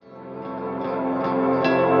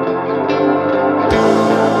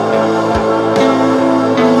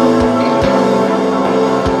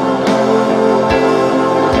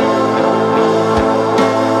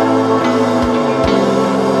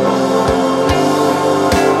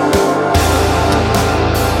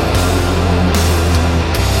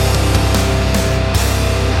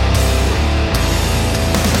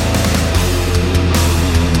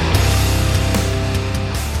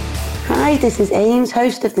this is Aimz,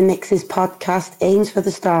 host of the NYXUS podcast, Aimz for the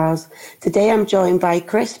Stars. Today I'm joined by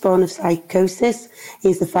Chris, born of Psychosis.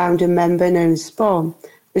 He's the founder and member known as Spawn.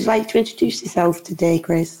 Would you like to introduce yourself today,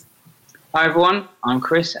 Chris? Hi everyone, I'm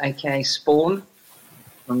Chris, aka Spawn,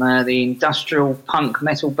 from the industrial punk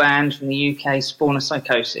metal band from the UK, Spawn of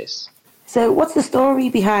Psychosis. So what's the story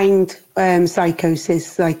behind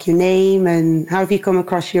Psychosis, like your name, and how have you come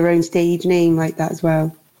across your own stage name like that as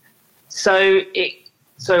well?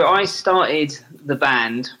 So I started the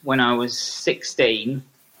band when I was 16.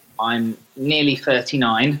 I'm nearly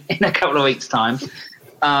 39 in a couple of weeks' time.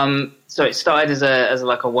 So it started as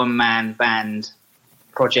a one-man band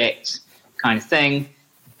project kind of thing,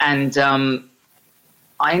 and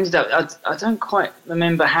I ended up. I don't quite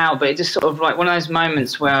remember how, but it just sort of like one of those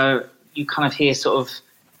moments where you kind of hear sort of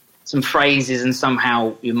some phrases, and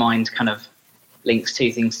somehow your mind kind of links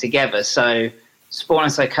two things together. So Spawn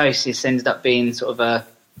and Psychosis ended up being sort of a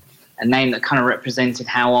name that kind of represented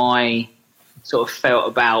how I sort of felt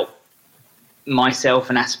about myself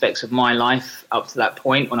and aspects of my life up to that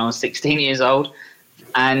point when I was 16 years old,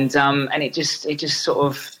 and it just sort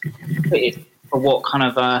of fitted for what kind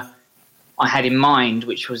of I had in mind,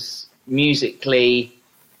 which was musically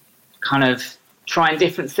kind of trying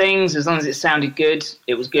different things. As long as it sounded good,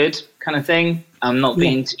 it was good kind of thing. Not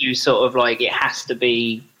being too sort of like it has to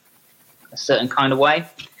be a certain kind of way,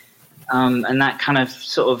 and that kind of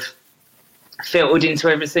sort of filtered into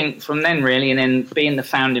everything from then, really. And then being the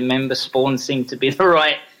founding member, Spawn seemed to be the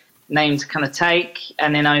right name to kind of take.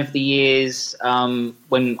 And then over the years,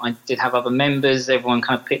 when I did have other members, everyone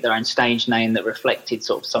kind of picked their own stage name that reflected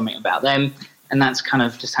sort of something about them, and that's kind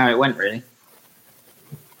of just how it went, really.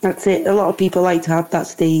 That's it. A lot of people like to have that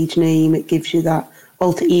stage name. It gives you that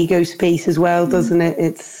alter ego space as well, doesn't it?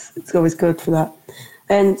 It's always good for that.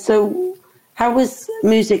 And so how was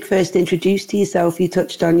music first introduced to yourself? You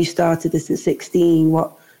touched on you started this at 16.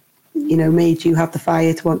 What, made you have the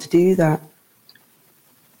fire to want to do that?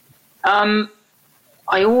 I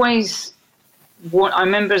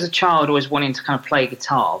remember as a child always wanting to kind of play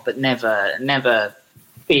guitar, but never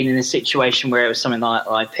being in a situation where it was something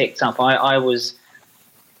that I picked up. I've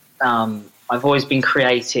always been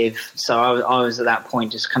creative, so I was at that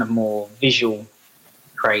point just kind of more visual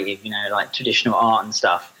creative, like traditional art and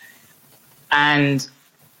stuff. And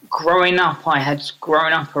growing up, I had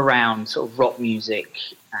grown up around sort of rock music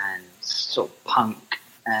and sort of punk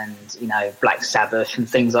and, Black Sabbath and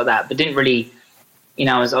things like that, but didn't really,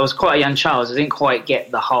 I was quite a young child, so I didn't quite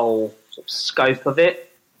get the whole sort of scope of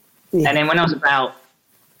it. Yeah. And then when I was about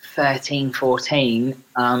 13, 14,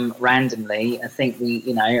 randomly, I think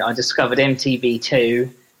I discovered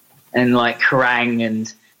MTV2 and like Kerrang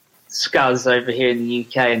and Scuzz over here in the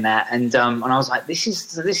UK and that, and I was like, this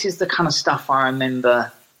is the kind of stuff I remember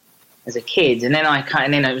as a kid. And then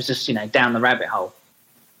it was just down the rabbit hole,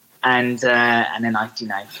 and then I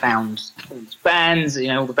found all these bands,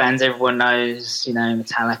 all the bands everyone knows,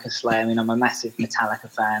 Metallica, Slayer. I mean, I'm a massive Metallica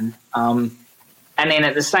fan. And then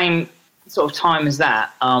at the same sort of time as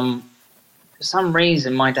that, for some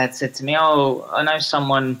reason, my dad said to me, "Oh, I know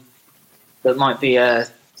someone that might be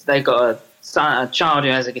they got a child who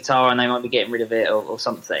has a guitar and they might be getting rid of it or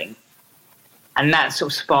something." And that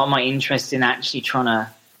sort of sparked my interest in actually trying to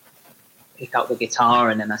pick up the guitar.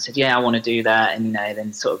 And then I said, yeah, I want to do that. And,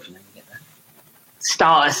 then sort of, you get the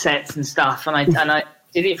starter sets and stuff. And I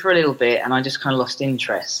did it for a little bit, and I just kind of lost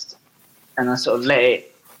interest. And I sort of let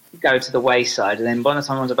it go to the wayside. And then by the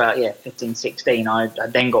time I was about, 15, 16, I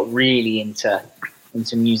then got really into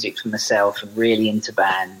music for myself and really into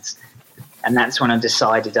bands. And that's when I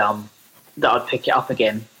decided, that I'd pick it up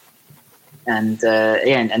again, and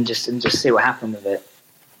just see what happened with it.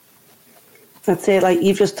 That's it. Like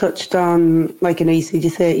you've just touched on, like I know you said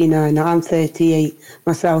you're 39. I'm 38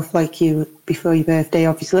 myself, like you, before your birthday,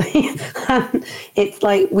 obviously. And it's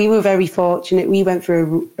like we were very fortunate. We went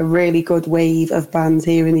through a really good wave of bands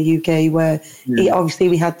here in the UK, where obviously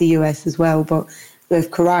we had the US as well, but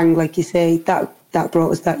with Kerrang, like you say, that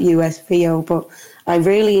brought us that US feel. But I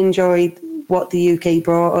really enjoyed what the UK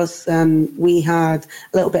brought us. We had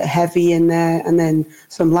a little bit of heavy in there, and then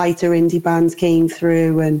some lighter indie bands came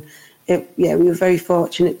through, and we were very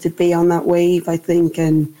fortunate to be on that wave, I think.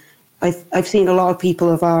 And I've seen a lot of people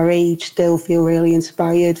of our age still feel really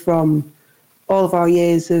inspired from all of our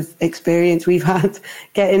years of experience we've had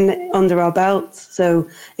getting under our belts. So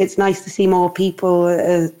it's nice to see more people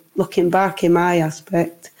looking back in my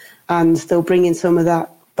aspect and still bringing some of that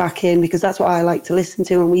back in, because that's what I like to listen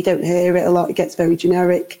to, and we don't hear it a lot. It gets very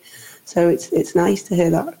generic, so it's nice to hear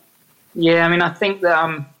that. Yeah, I mean, I think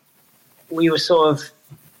that we were sort of,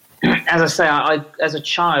 as I say, I as a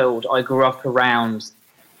child, I grew up around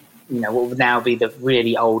what would now be the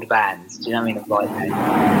really old bands. Do you know what I mean? Of like,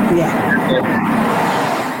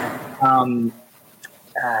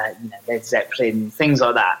 Led Zeppelin, things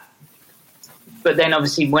like that. But then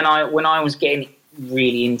obviously when I was getting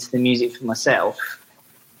really into the music for myself,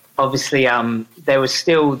 obviously there was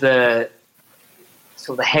still the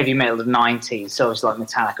sort of the heavy metal of the 90s, so it was like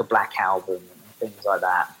Metallica Black Album and things like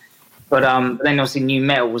that. But then obviously new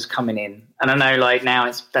metal was coming in, and I know like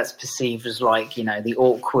now that's perceived as like the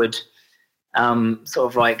awkward sort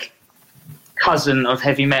of like cousin of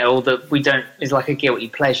heavy metal that is like a guilty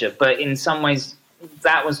pleasure. But in some ways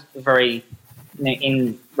that was very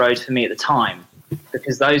inroad for me at the time,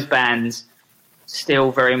 because those bands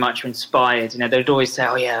still very much inspired. They'd always say,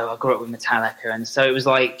 "Oh yeah, I grew up with Metallica," and so it was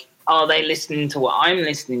like, "Are they listening to what I'm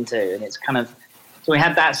listening to?" And it's kind of, so we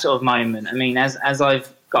had that sort of moment. I mean, as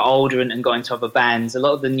I've got older and got into other bands, a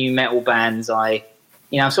lot of the new metal bands, I've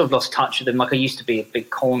sort of lost touch with them. Like I used to be a big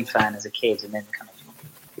Korn fan as a kid, and then kind of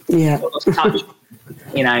lost touch.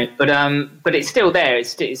 But it's still there.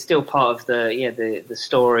 It's still part of the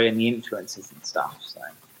story and the influences and stuff. So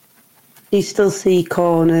you still see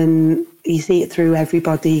Korn, and you see it through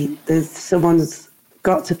everybody. There's someone's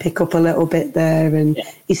got to pick up a little bit there, and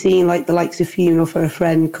you're seeing like the likes of Funeral for a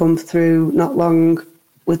Friend come through not long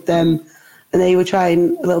with them, and they were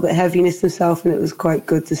trying a little bit of heaviness themselves, and it was quite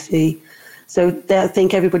good to see. So I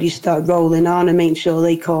think everybody started rolling on and making sure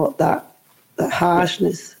they caught that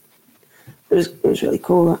harshness. It was really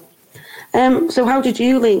cool. So how did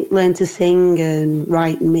you learn to sing and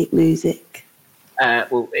write and make music?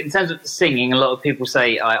 Well, in terms of singing, a lot of people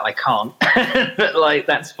say I can't, but like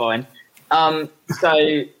that's fine.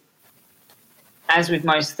 So as with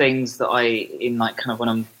most things that when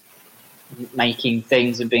I'm making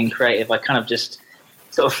things and being creative, I kind of just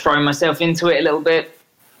sort of throw myself into it a little bit.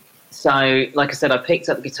 So like I said, I picked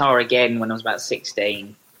up the guitar again when I was about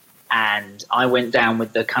 16, and I went down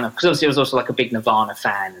with the kind of, because obviously I was also like a big Nirvana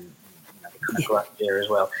fan and the kind of grunge era as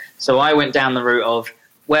well. So I went down the route of,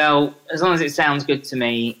 well, as long as it sounds good to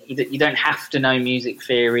me, you don't have to know music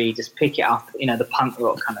theory, just pick it up, the punk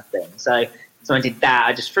rock kind of thing. So I did that.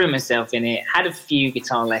 I just threw myself in it, had a few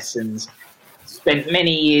guitar lessons, spent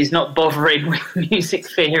many years not bothering with music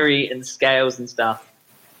theory and scales and stuff.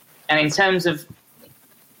 And in terms of,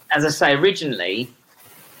 as I say, originally,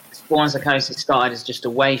 Born Psychosis started as just a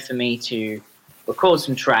way for me to record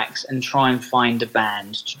some tracks and try and find a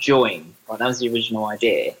band to join. Well, that was the original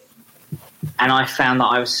idea. And I found that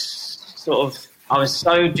I was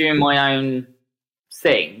so doing my own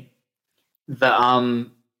thing that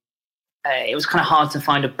it was kind of hard to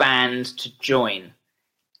find a band to join.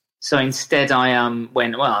 So instead I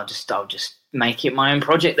went, well, I'll just make it my own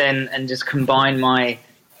project then, and just combine my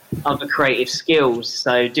other creative skills.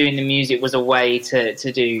 So doing the music was a way to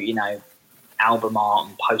do, album art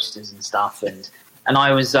and posters and stuff. And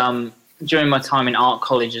I was, during my time in art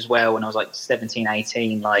college as well, when I was like 17,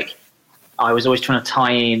 18, like I was always trying to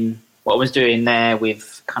tie in what I was doing there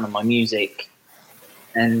with kind of my music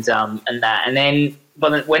and that. And then,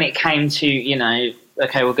 but when it came to,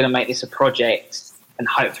 okay, we're going to make this a project and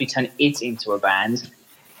hopefully turn it into a band,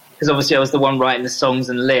 because obviously I was the one writing the songs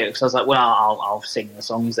and the lyrics. I was like, well, I'll sing the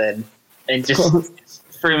songs then, and just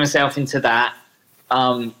threw myself into that.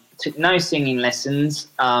 Took no singing lessons.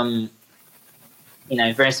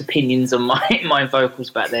 Various opinions on my vocals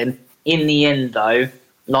back then. In the end, though,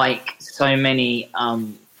 like so many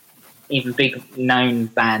even big known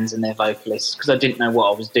bands and their vocalists, because I didn't know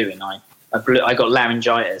what I was doing. I got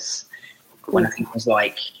laryngitis when I think it was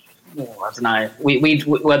like, I don't know.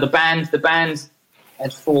 The band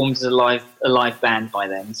had formed as a live band by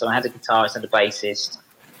then. So I had a guitarist and a bassist.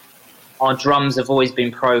 Our drums have always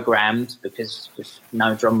been programmed, because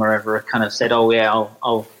no drummer ever kind of said, "Oh yeah,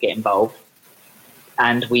 I'll get involved."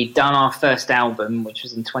 And we'd done our first album, which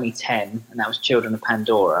was in 2010, and that was Children of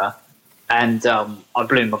Pandora. And I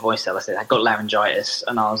blew my voice out. I said I got laryngitis,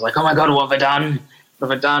 and I was like, "Oh my god, what have I done? What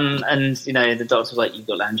have I done?" And the doctor was like, "You've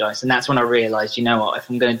got laryngitis." And that's when I realised, you know what? If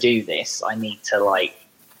I'm going to do this, I need to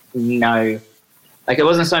know. Like, it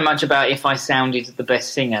wasn't so much about if I sounded the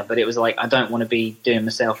best singer, but it was like, I don't want to be doing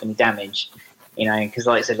myself any damage, because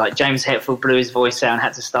like I said, like James Hetfield blew his voice out and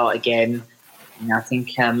had to start again. I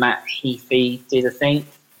think Matt Heafy did, I think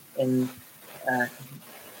he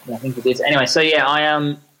did. Anyway, so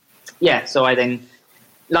yeah, so I then,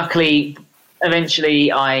 luckily,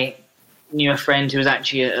 eventually I knew a friend who was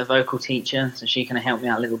actually a vocal teacher, so she kind of helped me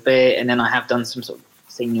out a little bit, and then I have done some sort of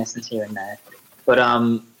singing lessons here and there. But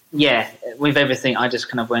with everything, I just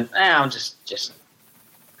kind of went, I'll just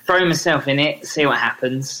throw myself in it, see what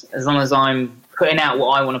happens. As long as I'm putting out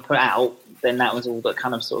what I want to put out, then that was all that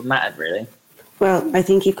kind of sort of mattered, really. Well, I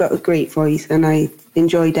think you've got a great voice, and I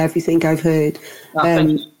enjoyed everything I've heard.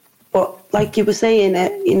 Thank you. But like you were saying,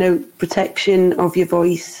 protection of your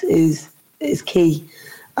voice is key.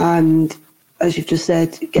 And as you've just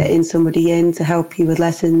said, getting somebody in to help you with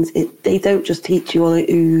lessons, they don't just teach you all the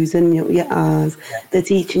oohs and your ahs. They're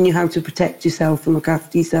teaching you how to protect yourself and look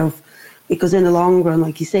after yourself. Because in the long run,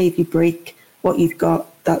 like you say, if you break what you've got,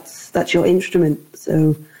 that's your instrument.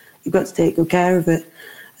 So you've got to take good care of it.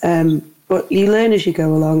 But you learn as you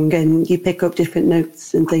go along, and you pick up different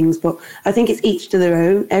notes and things. But I think it's each to their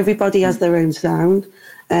own. Everybody has their own sound.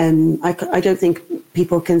 I don't think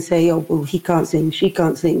people can say, oh, well, he can't sing, she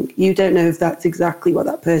can't sing. You don't know if that's exactly what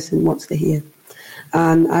that person wants to hear.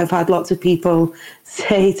 And I've had lots of people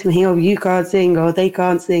say to me, oh, you can't sing, or they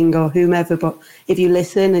can't sing, or whomever. But if you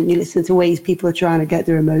listen, and you listen to ways people are trying to get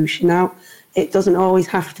their emotion out, it doesn't always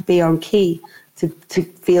have to be on key to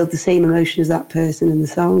feel the same emotion as that person in the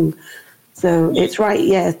song. So it's right,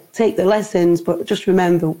 yeah, take the lessons, but just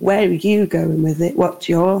remember, where are you going with it? What's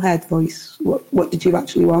your head voice? What did you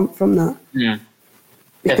actually want from that? Yeah.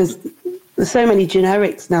 Because there's so many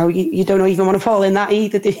generics now, you don't even want to fall in that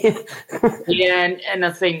either, do you? Yeah, and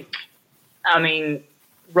I think, I mean,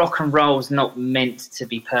 rock and roll's not meant to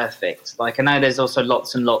be perfect. Like, I know there's also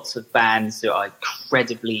lots and lots of bands that are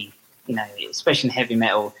incredibly, especially in heavy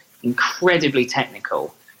metal, incredibly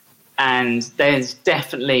technical. And there's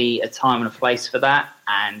definitely a time and a place for that.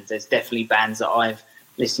 And there's definitely bands that I've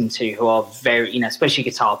listened to who are very, especially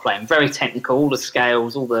guitar playing, very technical, all the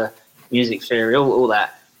scales, all the music theory, all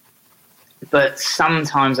that. But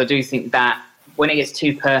sometimes I do think that when it gets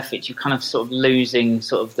too perfect, you're kind of sort of losing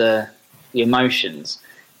sort of the emotions.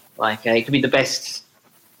 Like, it could be the best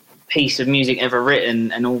piece of music ever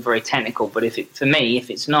written and all very technical. But if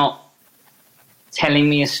it's not telling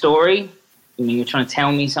me a story, you're trying to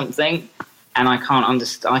tell me something, and I can't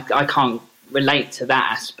understand. I can't relate to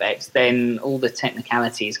that aspect. Then all the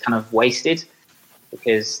technicality is kind of wasted,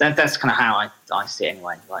 because that's kind of how I see it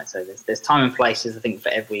anyway. Right. So there's time and places, I think, for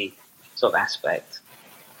every sort of aspect.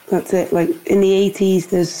 That's it. Like in the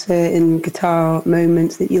 80s, there's certain guitar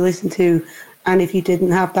moments that you listen to, and if you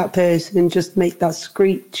didn't have that person just make that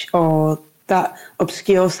screech or that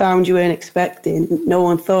obscure sound you weren't expecting, no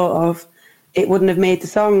one thought of, it wouldn't have made the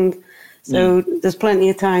song. So there's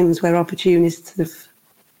plenty of times where opportunists have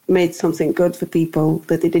made something good for people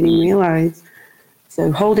that they didn't even realise.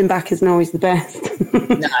 So holding back isn't always the best.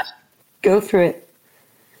 No. Go for it.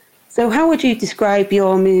 So how would you describe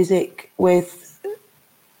your music with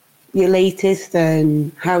your latest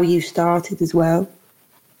and how you started as well?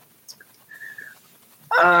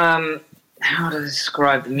 How do I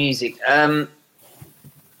describe the music?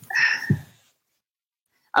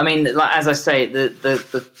 I mean, like, as I say,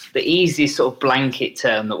 the easiest sort of blanket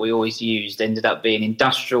term that we always used ended up being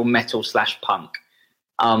industrial metal / punk,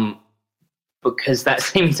 because that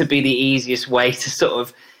seemed to be the easiest way to sort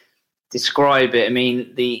of describe it. I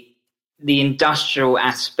mean, the industrial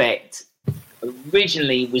aspect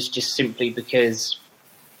originally was just simply because,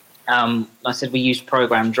 like I said, we used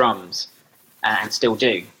programmed drums and still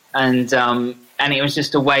do, and it was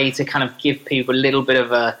just a way to kind of give people a little bit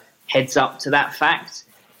of a heads up to that fact.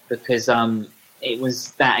 Because it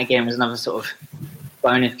was that, again, was another sort of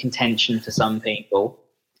bone of contention for some people.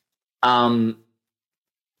 But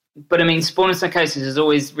I mean, Spawn and Psychosis is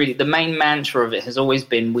always really, the main mantra of it has always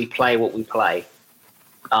been, we play what we play.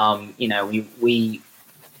 We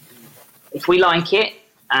if we like it,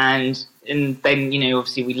 and then,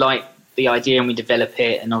 obviously we like the idea and we develop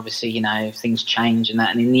it, and obviously, things change and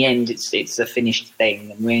that, and in the end it's a finished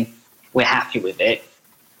thing and we're happy with it.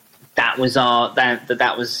 That was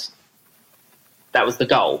that was the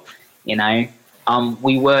goal,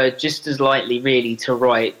 We were just as likely really to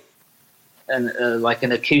write like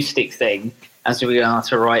an acoustic thing as we are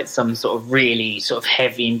to write some sort of really sort of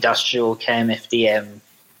heavy industrial KMFDM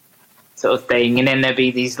sort of thing. And then there'd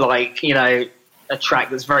be these a track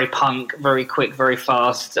that's very punk, very quick, very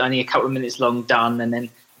fast, only a couple of minutes long, done. And then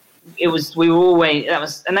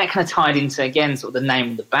that kind of tied into, again, sort of the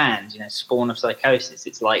name of the band, Spawn of Psychosis.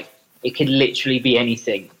 It's like, it could literally be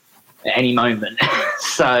anything at any moment.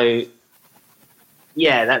 So,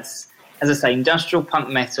 yeah, that's, as I say, industrial punk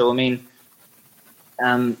metal. I mean,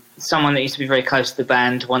 someone that used to be very close to the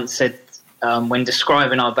band once said, when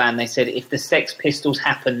describing our band, they said, if the Sex Pistols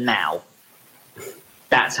happen now,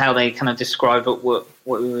 that's how they kind of described what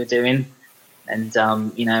we were doing. And,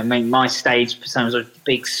 I mean, my stage persona was with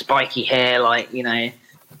big spiky hair,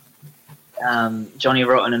 Johnny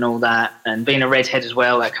Rotten and all that, and being a redhead as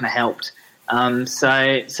well, that kind of helped.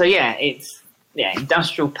 So yeah, it's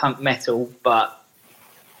industrial punk metal, but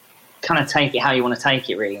kind of take it how you want to take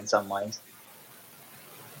it, really, in some ways.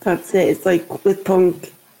 That's it. It's like with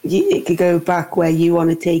punk, it could go back where you want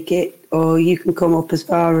to take it, or you can come up as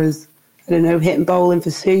far as, I don't know, hitting Bowling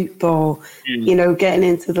for Soup, or, you know, getting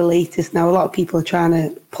into the latest. Now, a lot of people are trying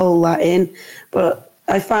to pull that in, but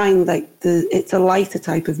I find like it's a lighter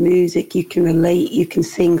type of music. You can relate, you can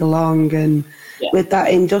sing along, and with that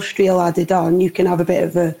industrial added on, you can have a bit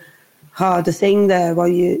of a harder thing there while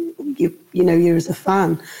you know, you're as a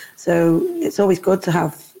fan. So it's always good to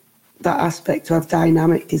have that aspect, to have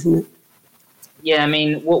dynamic, isn't it? Yeah, I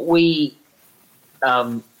mean,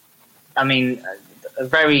 a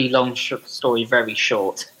very long story, very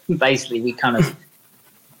short. Basically, we kind of,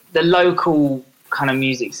 the local kind of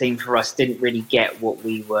music scene for us didn't really get what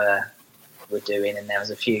we were doing, and there was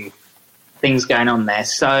a few things going on there.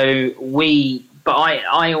 So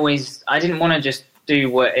I didn't want to just do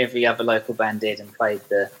what every other local band did and play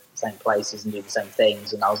the same places and do the same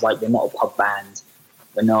things. And I was like, we're not a pub band.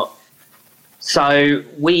 We're not. So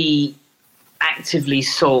we actively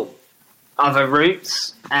sought other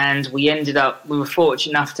routes, and we were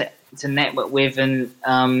fortunate enough to network with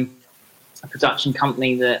a production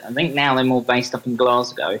company that I think now they're more based up in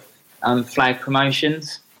Glasgow, Flag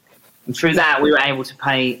Promotions. And through that, we were able to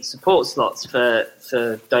pay support slots for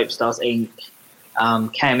Dope Stars Inc.,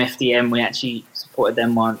 KMFDM, we actually supported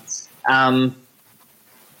them once.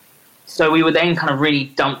 So we were then kind of really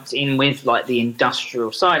dumped in with like the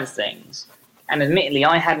industrial side of things. And admittedly,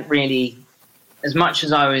 I hadn't really, as much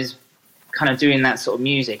as I was kind of doing that sort of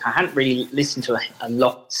music, I hadn't really listened to a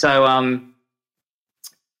lot. So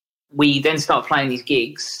we then start playing these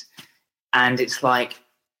gigs, and it's like,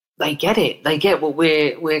 they get it. They get what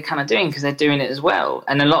we're kind of doing, because they're doing it as well.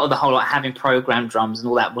 And a lot of the whole like having programmed drums and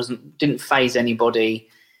all that didn't faze anybody.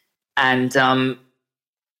 And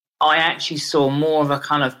I actually saw more of a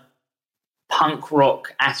kind of punk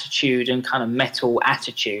rock attitude and kind of metal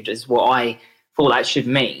attitude as what I thought that should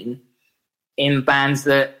mean in bands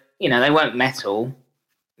that, you know, they weren't metal.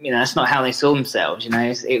 You know, that's not how they saw themselves. You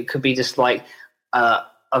know, it could be just like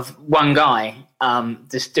of one guy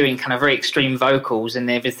just doing kind of very extreme vocals, and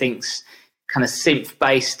everything's kind of synth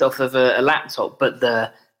based off of a laptop, but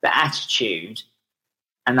the attitude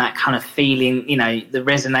and that kind of feeling, you know, the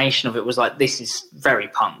resonation of it was like, this is very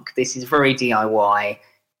punk, this is very DIY,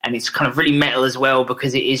 and it's kind of really metal as well,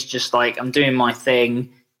 because it is just like, I'm doing my thing,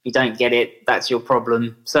 if you don't get it, that's your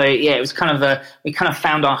problem. So yeah, it was kind of we kind of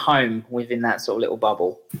found our home within that sort of little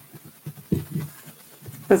bubble.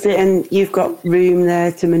 That's it, and you've got room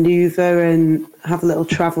there to manoeuvre and have a little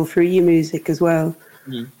travel through your music as well.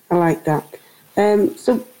 I like that.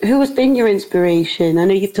 So who has been your inspiration? I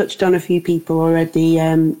know you've touched on a few people already.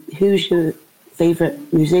 Who's your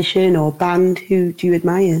favourite musician or band? Who do you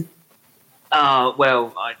admire?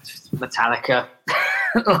 Well, Metallica.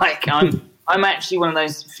 Like, I'm actually one of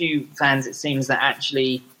those few fans, it seems, that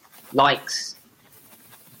actually likes,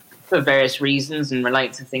 for various reasons, and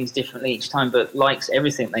relate to things differently each time, but likes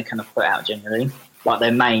everything they kind of put out generally, like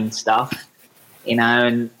their main stuff, you know.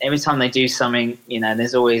 And every time they do something, you know,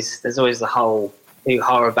 there's always the whole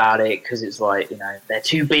hoo-ha about it, because it's like, you know, they're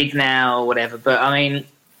too big now or whatever. But I mean,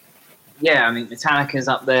 yeah, I mean, Metallica's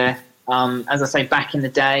up there. As I say, back in the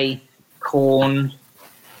day, Korn,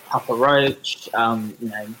 Papa Roach, you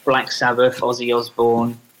know, Black Sabbath, Ozzy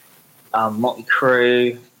Osbourne, Motley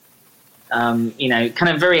Crue, you know,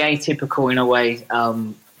 kind of very atypical in a way,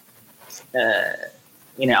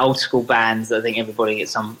 you know, old school bands that I think everybody at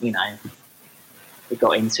some, you know, we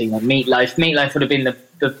got into. You know, Meatloaf would have been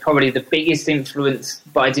probably the biggest influence,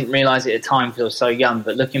 but I didn't realise it at the time because I was so young.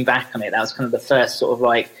 But looking back on it, that was kind of the first sort of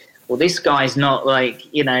like, well, this guy's not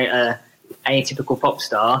like, you know, an atypical pop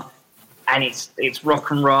star, and it's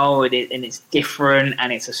rock and roll, and it's different,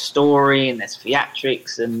 and it's a story, and there's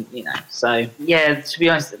theatrics, and, you know. So yeah, to be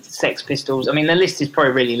honest, the Sex Pistols, I mean, the list is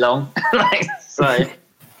probably really long. Like, so,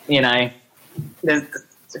 you know,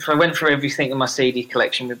 if I went through everything in my CD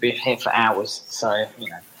collection, we'd be here for hours. So, you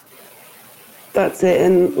know. That's it.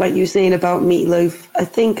 And like you were saying about Meatloaf, I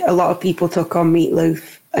think a lot of people took on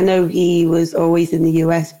Meatloaf. I know he was always in the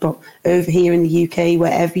US, but over here in the UK,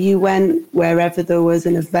 wherever you went, wherever there was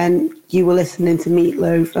an event, you were listening to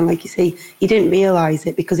Meatloaf. And like you say, you didn't realise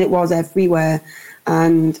it because it was everywhere.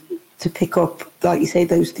 And to pick up, like you say,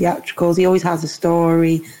 those theatricals, he always has a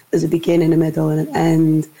story. There's a beginning, a middle, and an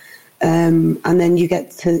end. And then you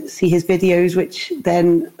get to see his videos, which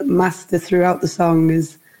then master throughout the song.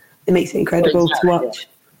 It makes it incredible to watch.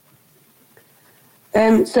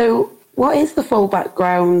 So what is the full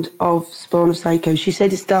background of Spawn of Psychosis? You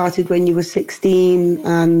said it started when you were 16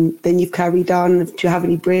 and then you've carried on. Did you have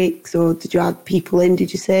any breaks, or did you add people in,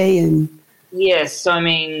 did you say? And yes, I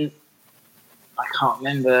mean, I can't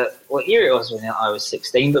remember what year it was when I was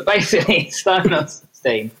 16, but basically it started when I was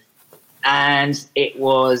 16. And it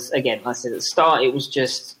was, again, like I said at the start, it was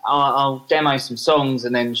just, I'll demo some songs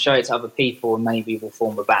and then show it to other people and maybe we'll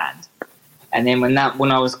form a band. And then when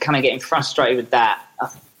I was kind of getting frustrated with that,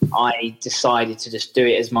 I decided to just do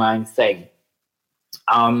it as my own thing.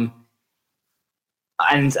 And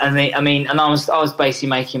I was basically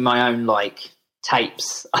making my own like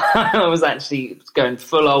tapes. I was actually going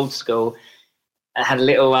full old school. I had a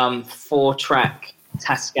little 4-track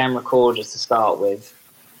Tascam recorder to start with,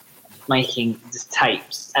 making just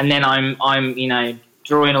tapes, and then I'm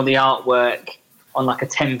drawing all the artwork on like a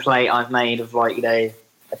template I've made of like a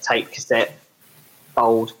tape cassette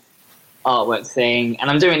fold artwork thing, and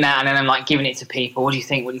I'm doing that, and then I'm like giving it to people. What do you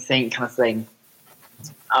think kind of thing.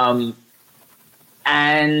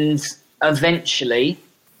 And eventually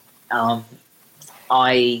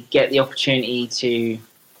I get the opportunity to,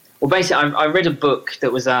 well, basically I read a book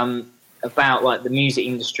that was about like the music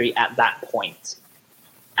industry at that point.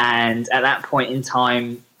 And at that point in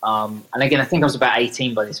time, and again, I think I was about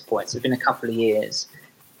 18 by this point, so it's been a couple of years.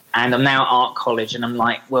 And I'm now at art college, and I'm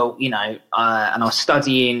like, well, and I was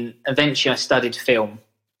studying, eventually I studied film,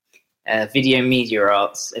 video media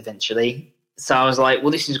arts eventually. So I was like,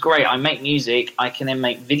 well, this is great. I make music. I can then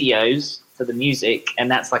make videos for the music, and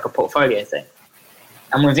that's like a portfolio thing.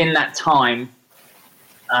 And within that time,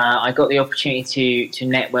 I got the opportunity to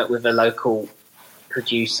network with a local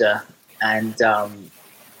producer and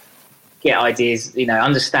get ideas,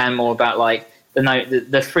 understand more about like the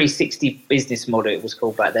 360 business model, it was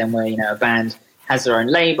called back then, where, a band has their own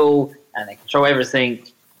label and they control everything.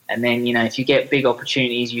 And then, if you get big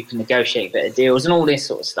opportunities, you can negotiate better deals and all this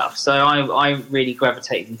sort of stuff. So I really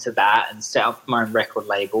gravitated into that and set up my own record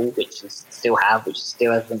label, which is still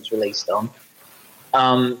everything's released on.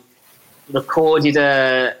 Recorded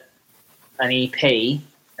an EP, I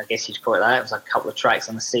guess you'd call it that. It was like a couple of tracks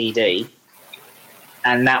on a CD.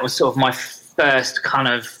 And that was sort of my first kind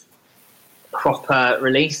of proper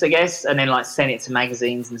release, I guess. And then like sent it to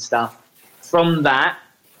magazines and stuff. From that,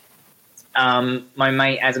 my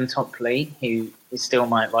mate Adam Topley, who is still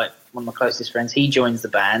one of my closest friends, he joins the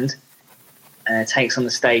band, takes on the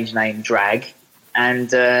stage name Drag, and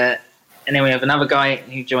then we have another guy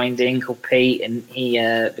who joined in called Pete, and he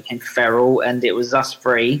became Feral, and it was us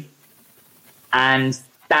three. And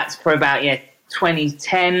that's for about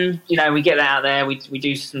 2010. We get out there, we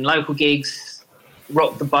do some local gigs,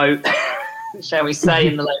 rock the boat, shall we say,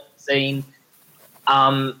 in the local scene,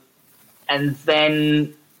 and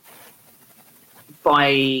then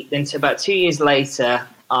to about 2 years later,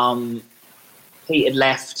 Pete had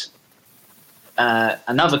left.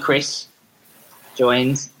 Another Chris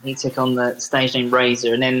joined. He took on the stage name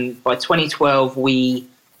Razor, and then by 2012 we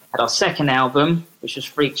had our second album, which was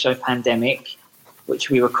Freak Show Pandemic, which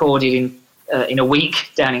we recorded in a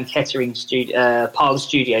week down in Kettering Parlour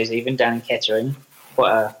Studios, even down in Kettering,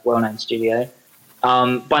 quite a well-known studio.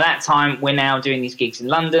 By that time, we're now doing these gigs in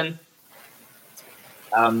London.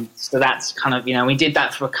 So that's kind of, we did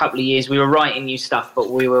that for a couple of years. We were writing new stuff,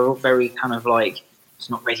 but we were very kind of like, it's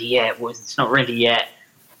not ready yet. It's not ready yet.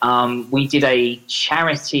 We did a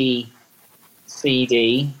charity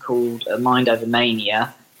CD called Mind Over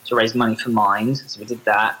Mania to raise money for Mind. So we did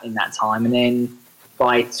that in that time. And then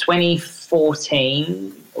by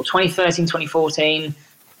 2013, 2014,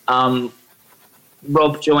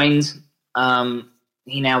 Rob joined.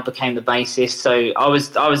 He now became the bassist. So I was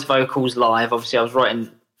vocals live. Obviously, I was writing,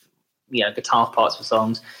 guitar parts for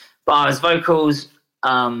songs. But I was vocals.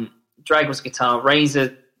 Drag was guitar.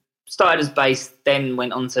 Razor started as bass, then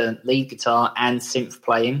went on to lead guitar and synth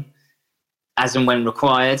playing, as and when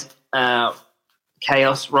required.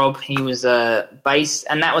 Chaos, Rob, he was bass,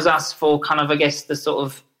 and that was us for kind of, I guess, the sort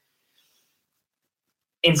of,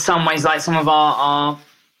 in some ways, like some of our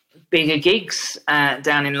bigger gigs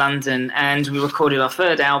down in London. And we recorded our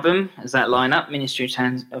third album as that lineup, Ministry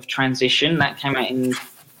of Transition. That came out in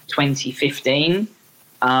 2015.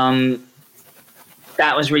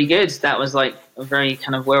 That was really good. That was like a very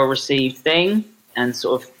kind of well-received thing, and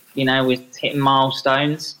sort of, with hitting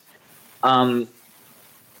milestones.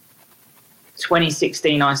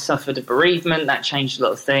 2016, I suffered a bereavement. That changed a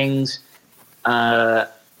lot of things. I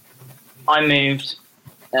moved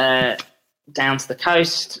down to the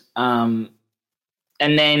coast, and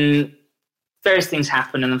then various things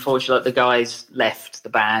happened, and unfortunately, like, the guys left the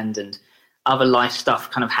band, and other life stuff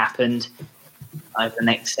kind of happened over the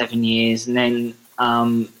next 7 years. And then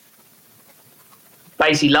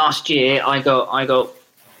basically last year I got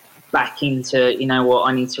back into,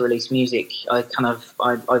 I need to release music. I kind of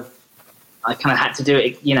had to do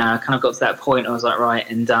it, I kind of got to that point. I was like, right.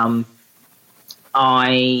 And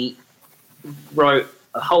I wrote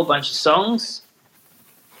a whole bunch of songs,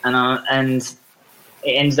 and it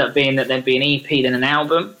ended up being that there'd be an EP, then an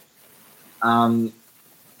album. And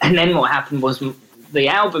then what happened was the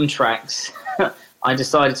album tracks, I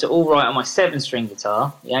decided to all write on my 7-string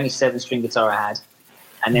guitar, the only 7-string guitar I had,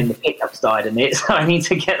 and then the pickups died in it, so I need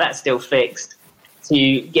to get that still fixed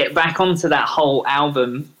to get back onto that whole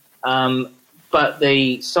album. But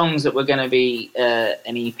the songs that were going to be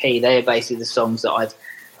an EP, they're basically the songs that I've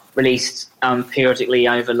released periodically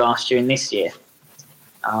over last year and this year.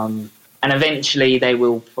 And eventually they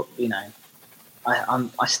will, you know,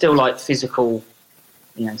 I still like physical,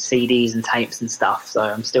 you know, CDs and tapes and stuff. So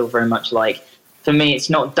I'm still very much like, for me, it's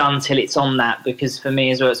not done till it's on that, because for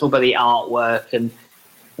me as well, it's all about the artwork and,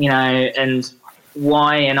 you know, and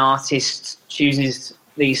why an artist chooses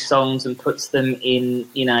these songs and puts them in,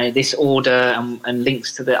 you know, this order and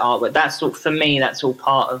links to the artwork. That's all, for me, that's all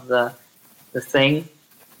part of the thing.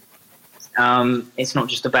 It's not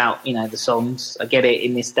just about, you know, the songs. I get it,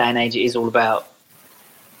 in this day and age, it is all about,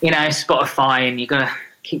 you know, Spotify, and you've got to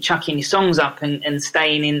keep chucking your songs up and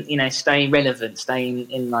staying in, you know, stay relevant, staying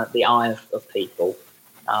in like the eye of people.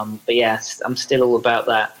 But yes, I'm still all about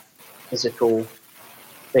that physical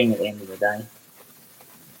thing at the end of the day.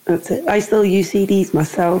 That's it. I still use CDs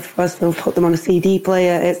myself. I still put them on a CD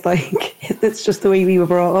player. It's like, it's just the way we were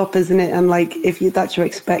brought up, isn't it? And like, if that's your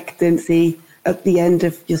expectancy at the end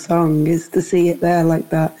of your song, is to see it there like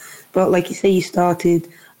that. But like you say, you started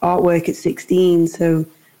artwork at 16, so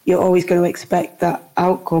you're always going to expect that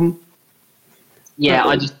outcome. Yeah,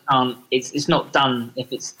 I just can't. It's not done.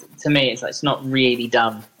 If it's, to me, it's like, it's not really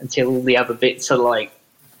done until all the other bits are like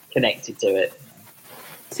connected to it.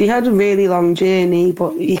 So you had a really long journey,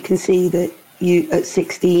 but you can see that you, at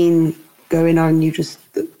 16, going on, you just,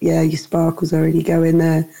 yeah, your spark was already going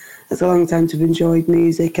there. It's a long time to have enjoyed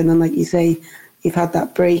music, and then, like you say, you've had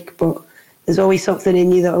that break, but there's always something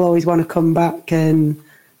in you that will always want to come back and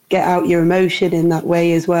get out your emotion in that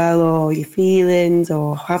way as well, or your feelings,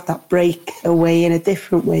 or have that break away in a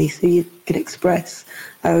different way so you can express.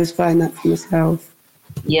 I always find that for myself.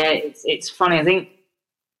 Yeah, it's funny. I think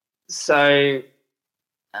so.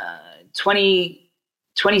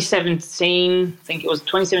 2017, I think it was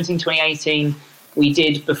 2017, 2018, we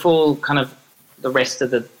did, before kind of the rest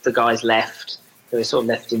of the guys left, they were sort of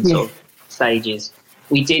left in sort of stages.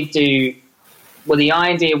 We did do, well, the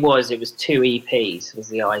idea was it was 2 EPs was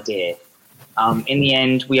the idea. In the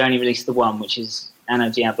end, we only released the one, which is Anno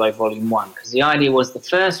Diablo Volume 1, because the idea was the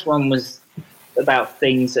first one was about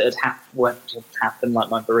things that had happened, like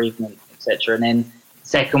my bereavement, etc. And then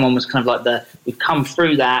second one was kind of like we've come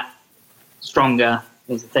through that stronger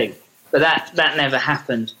is the thing, but that never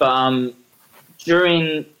happened. But after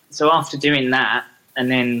doing that, and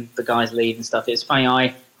then the guys leave and stuff, it's funny,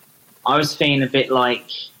 I was feeling a bit like,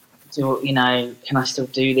 you know, can I still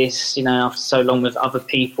do this, you know, after so long with other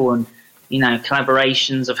people, and, you know,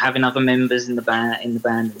 collaborations of having other members in the band and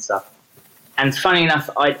stuff. And funny enough,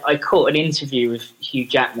 I caught an interview with Hugh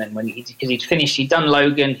Jackman because he'd done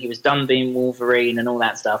Logan, he was done being Wolverine and all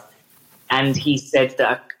that stuff. And he said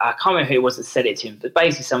that, I can't remember who it was that said it to him, but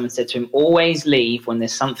basically someone said to him, always leave when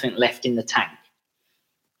there's something left in the tank.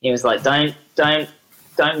 He was like, don't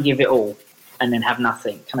give it all and then have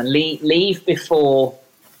nothing. Kind of leave before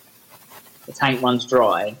the tank runs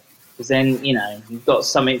dry, because then, you know, you've got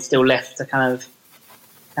something still left to kind of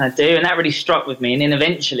do. And that really struck with me. And then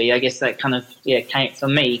eventually, I guess that kind of,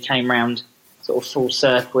 came round sort of full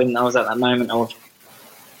circle. And I was at that moment of,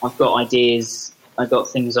 I've got ideas, I've got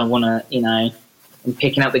things I want to, you know, and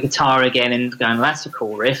picking up the guitar again and going, well, that's a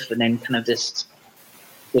cool riff, and then kind of just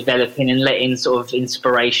developing and letting sort of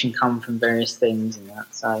inspiration come from various things and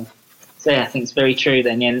that. So yeah, I think it's very true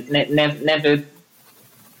then. Yeah, never,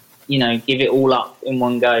 you know, give it all up in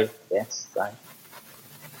one go. Yes, so.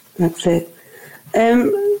 That's it.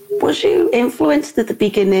 Was you influenced at the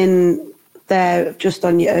beginning there just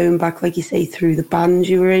on your own back, like you say, through the band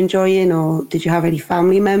you were enjoying, or did you have any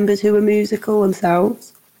family members who were musical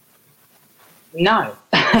themselves? No,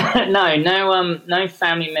 no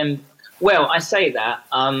family member. Well, I say that.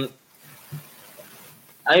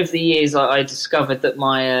 Over the years, I discovered that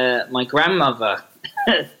my grandmother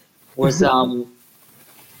was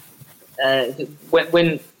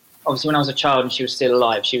when obviously when I was a child and she was still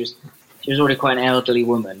alive, she was already quite an elderly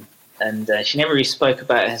woman, and she never really spoke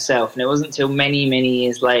about it herself. And it wasn't until many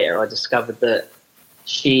years later I discovered that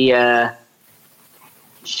she had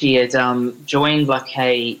joined like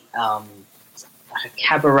a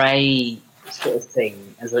cabaret sort of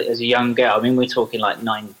thing as a young girl. I mean, we're talking like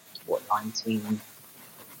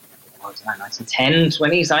 1910,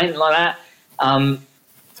 20, something like that.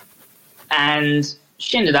 and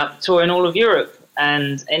she ended up touring all of Europe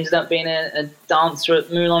and ended up being a dancer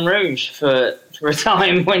at Moulin Rouge for a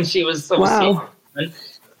time when she was Wow.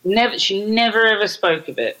 She never ever spoke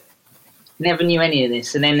of it, never knew any of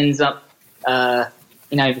this, and then ends up,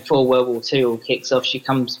 before World War II all kicks off, she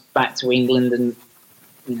comes back to England and,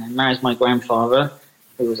 marries my grandfather,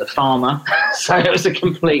 who was a farmer. So it was a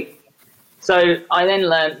complete. So I then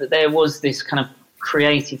learned that there was this kind of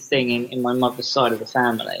creative thing in my mother's side of the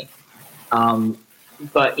family.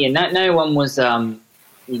 But no one was, a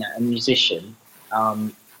musician.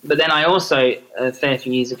 But then I also, a fair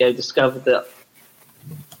few years ago, discovered that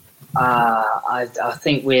I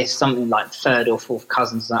think we're something like third or fourth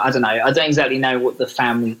cousins. I don't know. I don't exactly know what the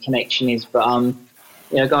family connection is, but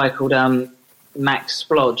a guy called Max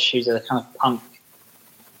Splodge, who's a kind of punk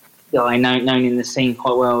guy known in the scene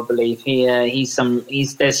quite well, I believe.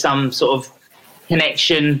 There's some sort of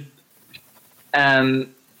connection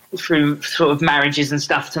through sort of marriages and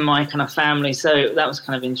stuff to my kind of family, so that was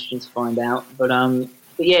kind of interesting to find out. But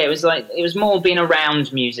yeah, it was more being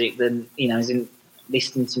around music than as in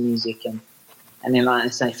listening to music and then, like I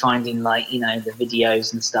say, finding the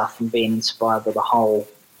videos and stuff and being inspired by the whole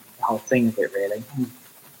thing of it, really.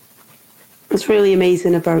 It's really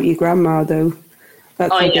amazing about your grandma, though.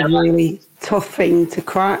 That's a really tough thing to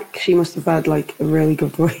crack. She must have had a really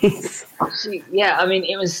good voice. Yeah, I mean,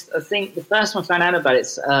 it was. I think the first time I found out about it,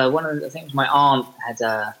 one of the things my aunt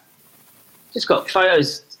had just got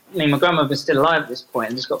photos. I mean, my grandmother was still alive at this point,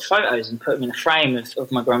 and just got photos and put them in a frame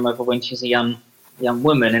of my grandmother when she was a young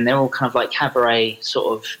woman, and they're all kind of like cabaret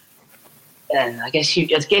sort of. And I guess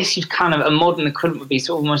you'd kind of, a modern equivalent would be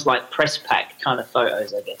sort of almost like press pack kind of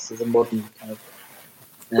photos. I guess is a modern kind of.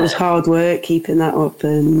 It was hard work keeping that up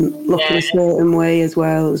and looking a certain way as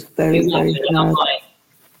well. It was very, very hard. I'm like,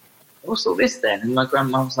 what's all this then? And my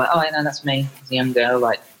grandma was like, oh, that's me as a young girl.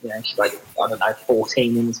 She's like, I don't know,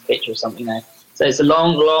 14 in this picture or something, So it's a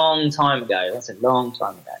long, long time ago. That's a long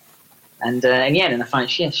time ago. And then I find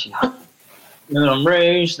she Moulin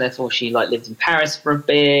Rouge, therefore she lived in Paris for a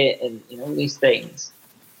bit and, all these things.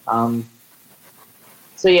 So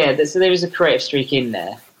there was a creative streak in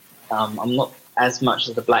there. I'm not as much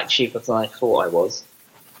as the black sheep as I thought I was.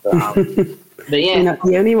 But yeah. You're not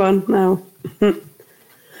the only one, no.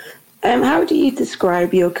 How do you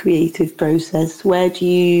describe your creative process? Where do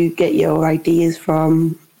you get your ideas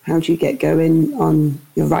from? How do you get going on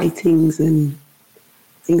your writings and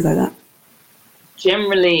things like that?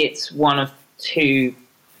 Generally, it's one of two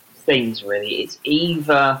things, really. It's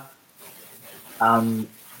either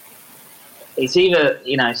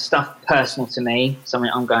stuff personal to me,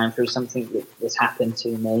 something I'm going through, something that's happened to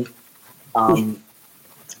me,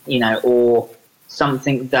 or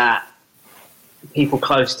something that people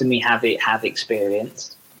close to me have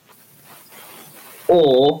experienced.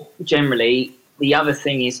 Or generally, the other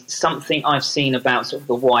thing is something I've seen about sort of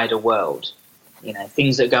the wider world,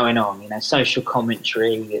 things that are going on, social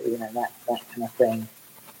commentary, that kind of thing.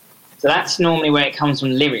 So that's normally where it comes from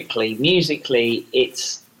lyrically. Musically,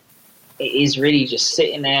 it is really just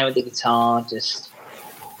sitting there with the guitar, just,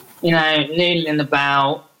 noodling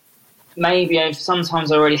about. Maybe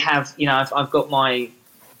sometimes I already have, I've got my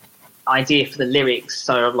idea for the lyrics,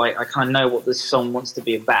 so I kind of know what the song wants to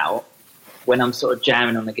be about when I'm sort of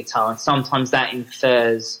jamming on the guitar. And sometimes that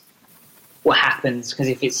infers what happens, because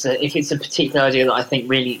if it's a particular idea that I think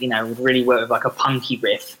really, would really work with a punky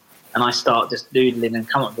riff, and I start just doodling and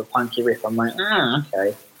come up with a punky riff, I'm like,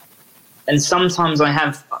 okay. And sometimes I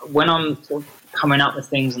have, when I'm sort of coming up with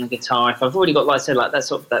things on the guitar, if I've already got,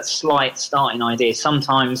 that slight starting idea,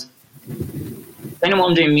 sometimes, depending on what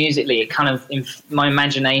I'm doing musically, it kind of, my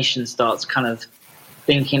imagination starts kind of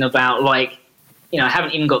thinking about, I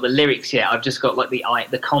haven't even got the lyrics yet, I've just got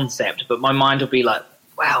the concept, but my mind will be like,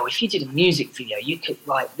 wow, if you did a music video, you could,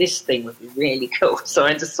 this thing would be really cool. So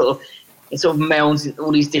I just it sort of melds,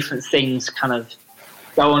 all these different things kind of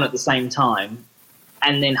go on at the same time.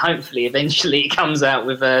 And then hopefully, eventually, it comes out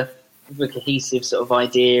with a cohesive sort of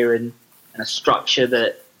idea and a structure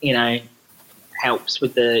that, helps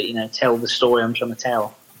with the, tell the story I'm trying to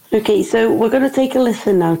tell. Okay, so we're going to take a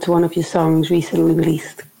listen now to one of your songs recently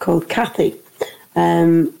released called Kathy.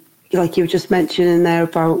 Like you were just mentioning there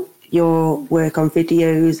about your work on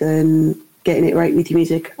videos and getting it right with your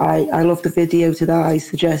music. I love the video to that. I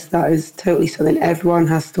suggest that is totally something everyone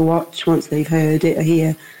has to watch once they've heard it or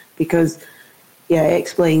hear, because yeah, it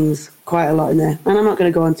explains quite a lot in there. And I'm not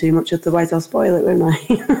going to go on too much, otherwise I'll spoil it, won't I?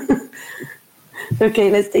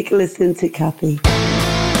 Okay, let's take a listen to Kathy.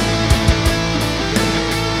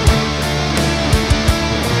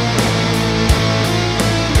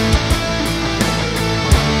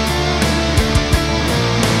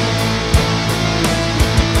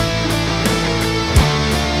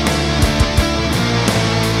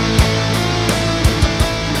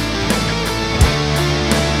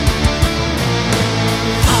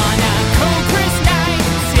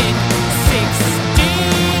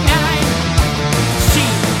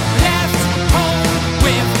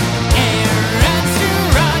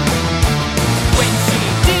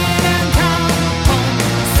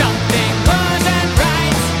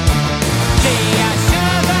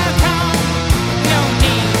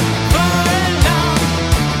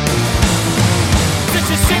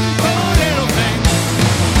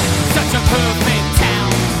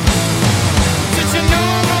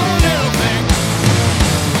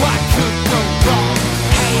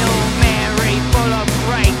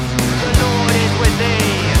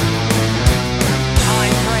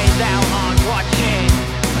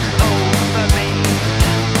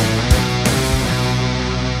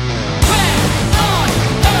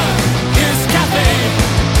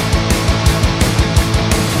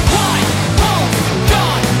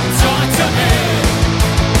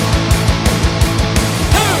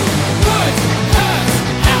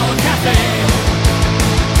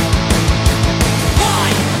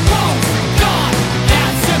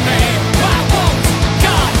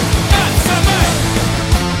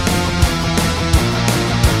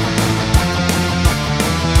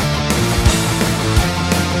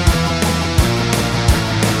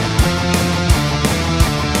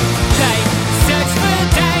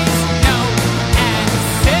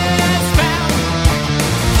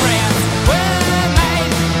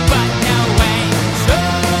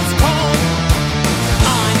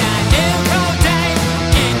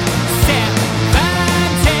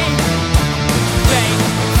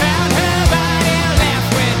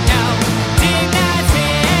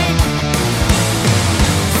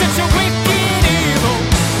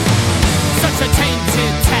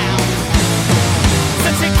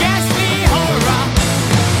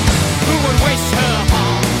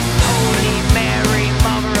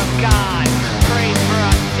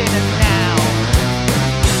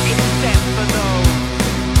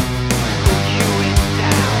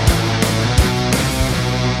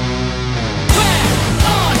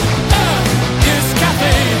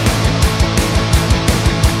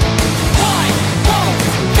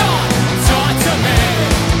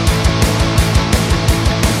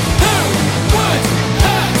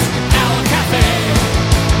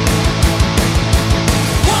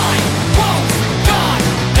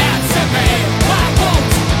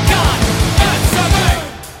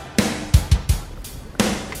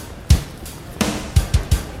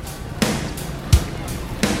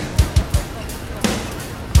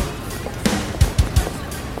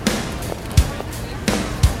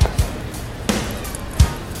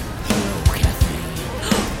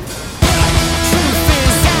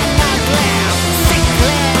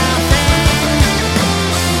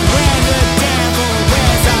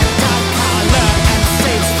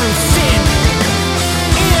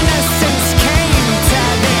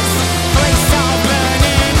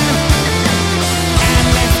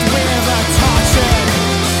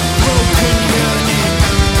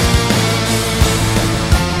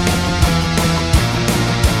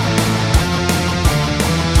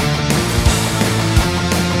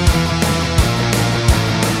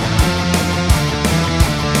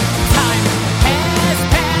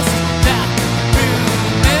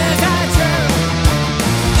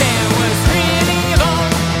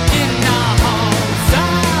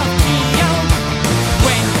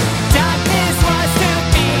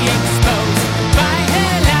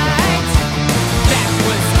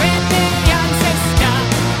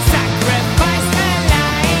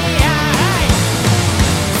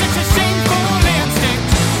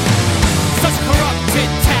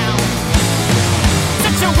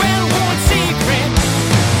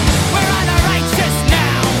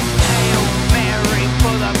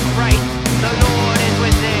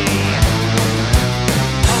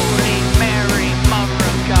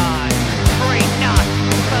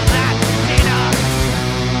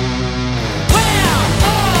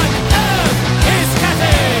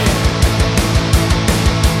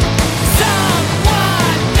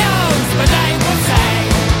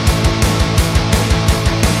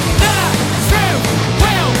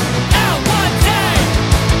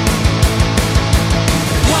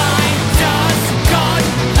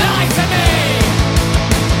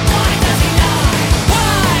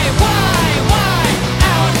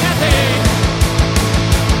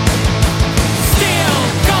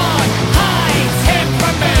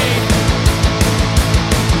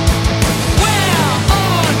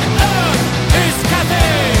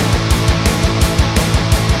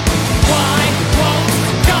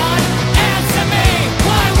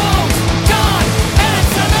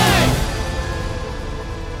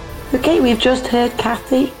 Okay, we've just heard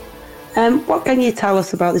Kathy. What can you tell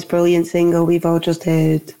us about this brilliant single we've all just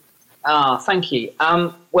heard? Thank you.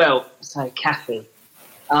 So Kathy.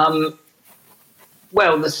 The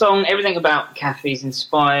song, everything about Kathy is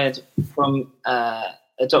inspired from a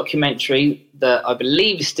documentary that I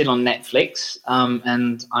believe is still on Netflix,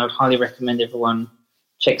 and I would highly recommend everyone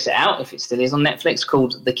checks it out if it still is on Netflix,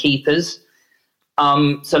 called The Keepers.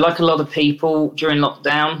 So like a lot of people during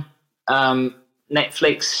lockdown,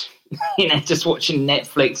 Netflix, just watching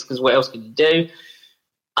Netflix because what else can you do?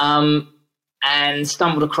 And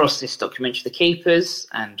stumbled across this documentary, The Keepers,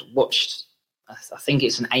 and watched, I think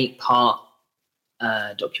it's an 8-part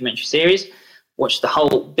documentary series.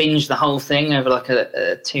 Binged the whole thing over like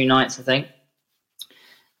 2 nights, I think.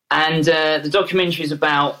 And the documentary is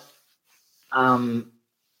about,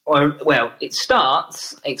 it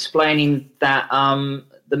starts explaining that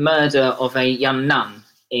the murder of a young nun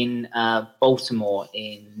in Baltimore.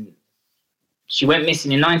 She went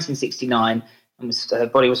missing in 1969, and her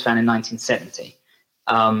body was found in 1970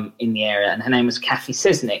 in the area. And her name was Kathy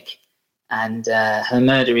Sesnick, and her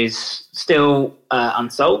murder is still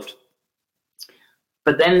unsolved.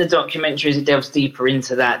 But then the documentary, as it delves deeper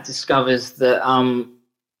into that, discovers that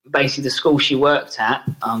basically the school she worked at,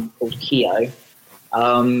 called Keogh,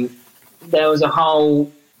 there was a whole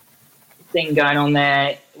thing going on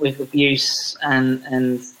there with abuse and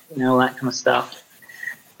all that kind of stuff.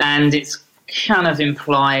 And it's kind of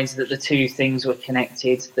implied that the two things were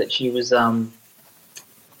connected, that she was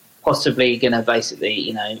possibly going to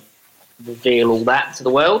basically, reveal all that to the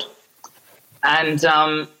world. And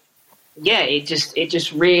it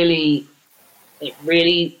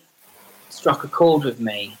really struck a chord with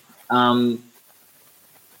me. I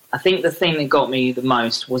think the thing that got me the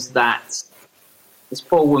most was that this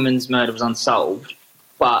poor woman's murder was unsolved,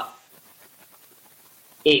 but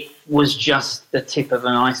it was just the tip of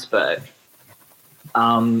an iceberg.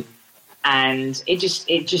 And it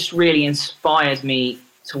just really inspired me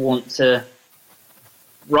to want to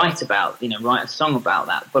write a song about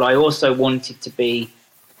that. But I also wanted to be,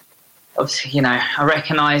 obviously, I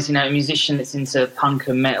recognise, a musician that's into punk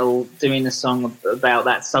and metal doing a song about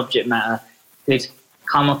that subject matter could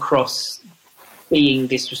come across being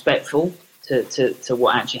disrespectful to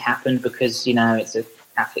what actually happened, because, it's a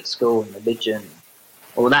Catholic school and religion,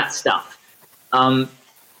 all that stuff.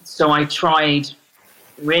 So I tried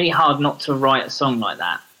really hard not to write a song like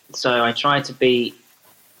that. So I tried to basically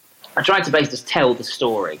just tell the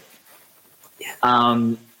story. Yeah.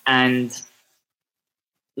 And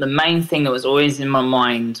the main thing that was always in my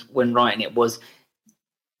mind when writing it was,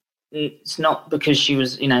 it's not because she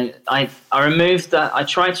was, I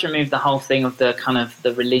tried to remove the whole thing of the kind of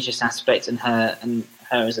the religious aspect and her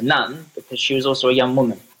as a nun, because she was also a young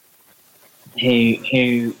woman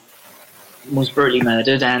who was brutally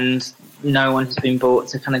murdered, and no one has been brought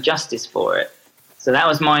to kind of justice for it. So that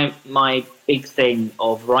was my big thing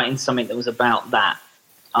of writing something that was about that.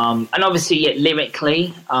 And obviously,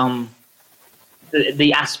 lyrically,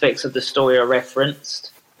 the aspects of the story are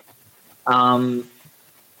referenced. And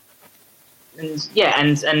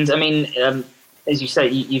I mean, as you say,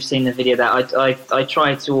 you've seen the video that I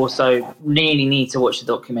tried to also really need to watch the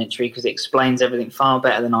documentary because it explains everything far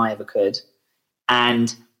better than I ever could.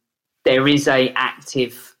 And there is a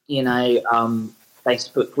active,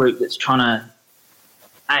 Facebook group that's trying to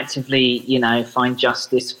actively, find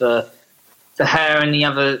justice for her and the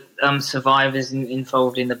other survivors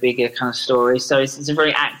involved in the bigger kind of story. So it's a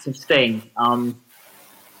very active thing.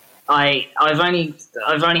 I've only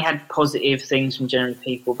had positive things from general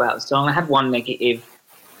people about the song. I had one negative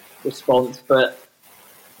response, but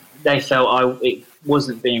they felt it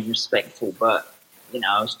wasn't being respectful. But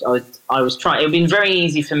I was trying. It would have been very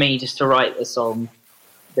easy for me just to write a song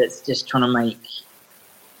that's just trying to make,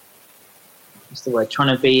 what's the word?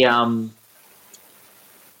 Trying to be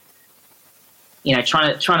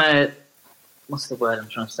trying to what's the word I'm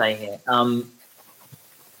trying to say here?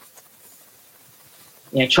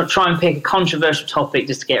 Try and pick a controversial topic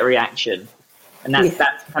just to get a reaction. And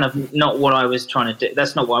that's kind of not what I was trying to do.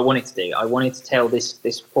 That's not what I wanted to do. I wanted to tell this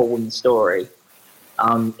poor woman's story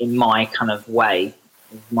in my kind of way,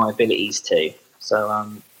 with my abilities to.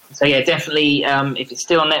 So yeah, definitely, if it's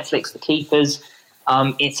still on Netflix, The Keepers,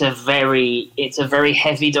 it's a very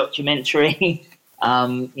heavy documentary,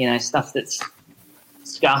 stuff that's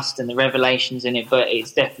discussed and the revelations in it, but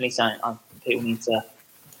it's definitely something people need to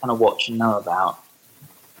kind of watch and know about.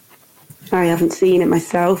 I haven't seen it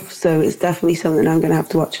myself, so it's definitely something I'm going to have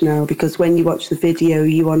to watch now, because when you watch the video,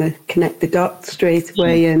 you want to connect the dots straight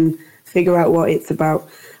away and figure out what it's about.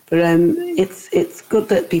 But it's good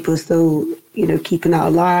that people are still, keeping that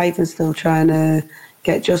alive and still trying to,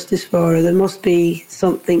 get justice for her. There must be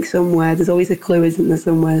something somewhere. There's always a clue, isn't there,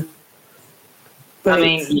 somewhere? But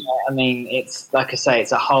I mean, it's like I say,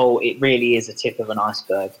 it's a whole. It really is a tip of an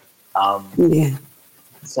iceberg. Yeah.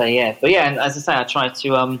 So yeah, but yeah, and as I say, I try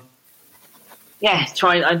to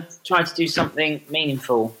I try to do something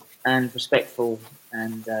meaningful and respectful,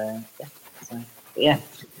 and yeah.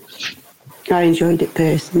 I enjoyed it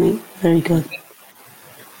personally. Very good.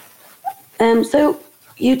 So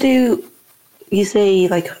you say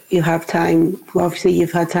like you have time. Well, obviously,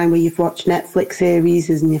 you've had time where you've watched Netflix series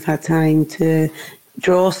and you've had time to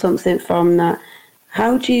draw something from that.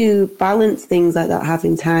 How do you balance things like that,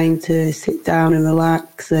 having time to sit down and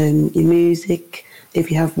relax, and your music, if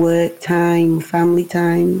you have work time, family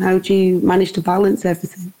time? How do you manage to balance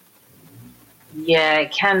everything? Yeah,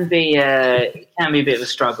 it can be a bit of a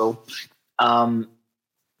struggle.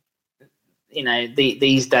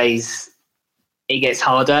 These days it gets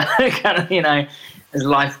harder, kind of, as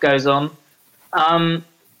life goes on. I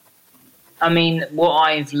mean, what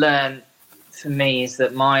I've learned for me is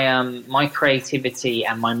that my creativity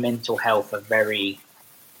and my mental health are very,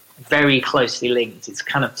 very closely linked. It's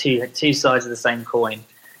kind of two sides of the same coin.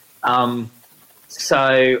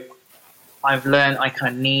 So I've learned I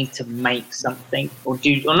kind of need to make something, or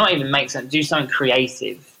not even make something, do something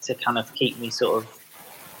creative to kind of keep me sort of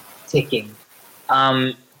ticking.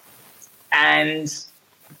 And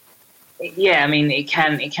yeah, I mean, it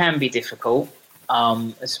can be difficult,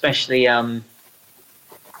 especially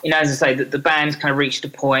as I say, the band kind of reached a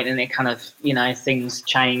point, and it kind of things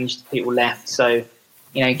changed, people left, so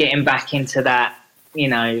getting back into that,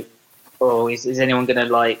 is anyone going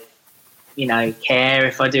to care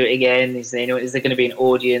if I do it again? Is there going to be an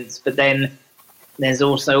audience? But then there's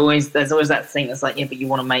always that thing that's like, yeah, but you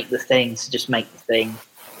want to make the thing, so just make the thing.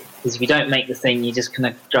 Because if you don't make the thing, you just kind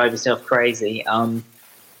of drive yourself crazy.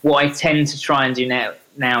 What I tend to try and do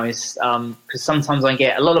now is, because sometimes I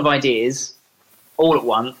get a lot of ideas all at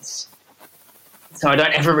once, so I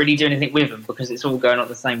don't ever really do anything with them because it's all going on at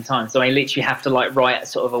the same time. So I literally have to write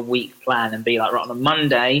sort of a week plan and be like, right, on a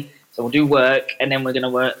Monday, so we'll do work, and then we're going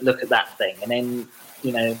to look at that thing, and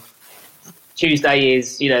then Tuesday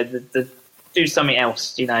is the do something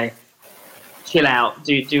else, chill out,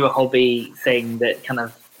 do a hobby thing that kind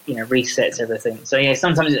of resets everything. So yeah,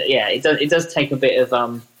 sometimes it does take a bit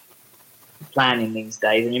of planning these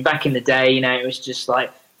days. I mean, back in the day, it was just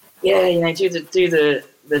like, do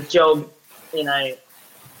the job,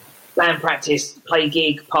 plan, practice, play,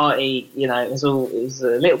 gig, party. It was a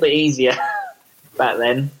little bit easier back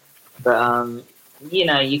then. But you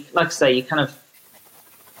like I say, you kind of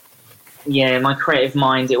my creative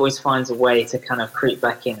mind, it always finds a way to kind of creep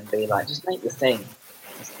back in and be like, just make the thing.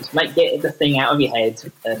 Just get the thing out of your head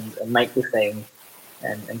and make the thing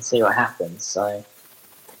and see what happens. So,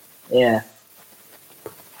 yeah.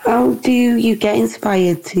 How do you get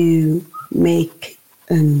inspired to make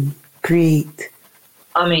and create?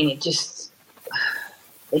 I mean, it just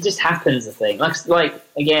happens, I think. Like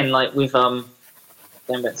again, like with going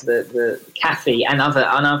back to the cafe and other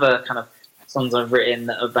kind of songs I've written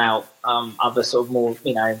about other sort of more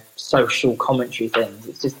social commentary things.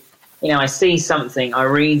 It's just I see something, I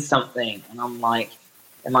read something, and I'm like,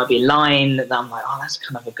 there might be a line that I'm like, oh, that's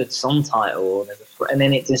kind of a good song title, and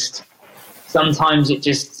then it just sometimes it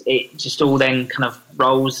just all then kind of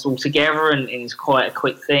rolls all together, and it's quite a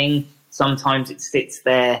quick thing. Sometimes it sits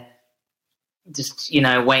there, just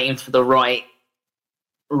waiting for the right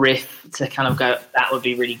riff to kind of go, that would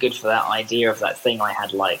be really good for that idea of that thing I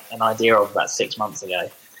had an idea of about 6 months ago.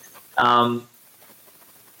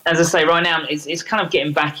 As I say, right now it's kind of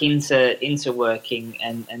getting back into working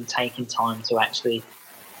and taking time to actually,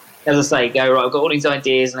 as I say, go, right, I've got all these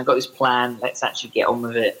ideas and I've got this plan, let's actually get on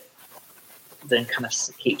with it, then kind of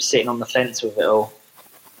keep sitting on the fence with it all.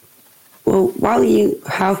 Well, while you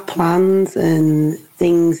have plans and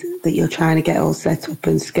things that you're trying to get all set up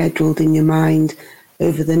and scheduled in your mind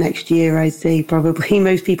over the next year, I'd say probably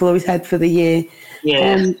most people always head for the year.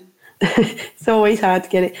 Yeah. It's always hard to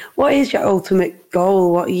get it. What is your ultimate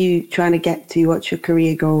goal? What are you trying to get to? What's your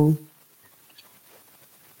career goal?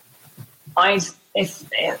 If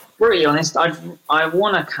really honest, I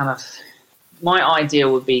want to kind of, my idea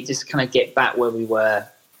would be just kind of get back where we were,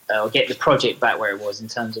 or get the project back where it was in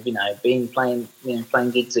terms of playing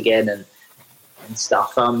gigs again and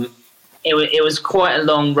stuff. It was quite a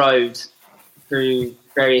long road through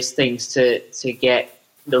various things to get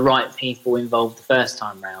the right people involved the first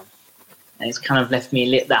time round. And it's kind of left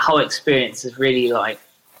me that whole experience has really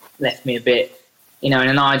left me a bit, in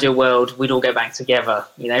an ideal world, we'd all go back together.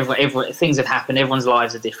 Everyone, things have happened. Everyone's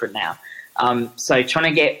lives are different now. So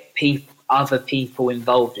trying to get other people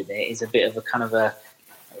involved in it is a bit of a kind of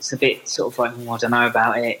it's a bit sort of like, I don't know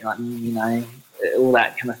about it, like, you know, all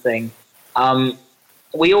that kind of thing.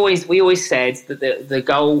 We always said that the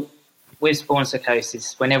goal with Spawn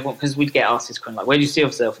Psychosis, when everyone, because we'd get asked this question, like, where do you see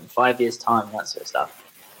yourself in 5 years' time, and that sort of stuff,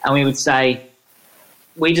 and we would say,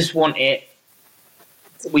 we just want it.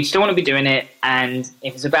 We still want to be doing it, and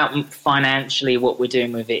if it's about financially what we're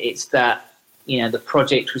doing with it, it's that, you know, the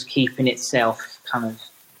project was keeping itself kind of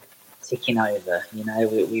ticking over. You know,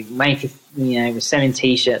 we make it, you know, we're selling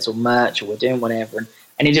T-shirts or merch, or we're doing whatever,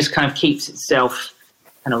 and it just kind of keeps itself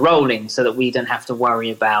kind of rolling, so that we don't have to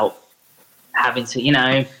worry about having to, you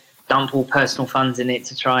know, dump all personal funds in it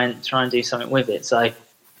to try and do something with it. So, I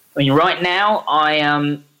mean, right now,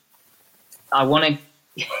 I want to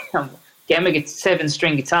get my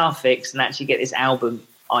 7-string guitar fixed and actually get this album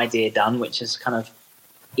idea done, which has kind of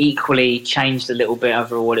equally changed a little bit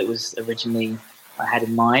over what it was originally I had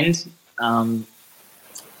in mind.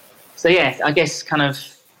 So yeah, I guess kind of,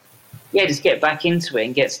 yeah, just get back into it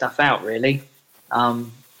and get stuff out, really,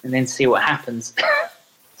 and then see what happens.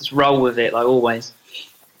 Just roll with it, like always.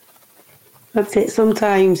 That's it.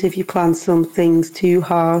 Sometimes if you plan some things too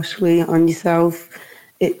harshly on yourself,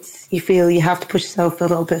 you feel you have to push yourself a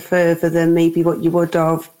little bit further than maybe what you would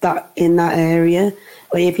have that in that area.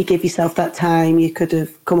 Or if you give yourself that time, you could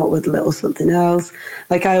have come up with a little something else.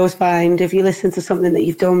 Like I always find, if you listen to something that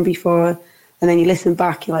you've done before and then you listen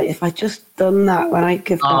back, you're like, if I just done that when I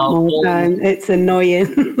give that more time, it's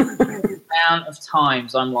annoying. The amount of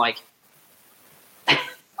times I'm like,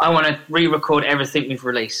 I want to re-record everything we've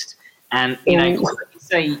released. And, you know, like you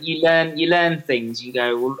say, you learn things. You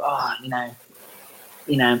go, well,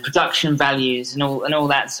 you know, production values and all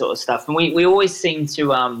that sort of stuff. And we always seem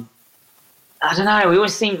to, I don't know,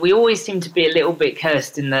 we always seem to be a little bit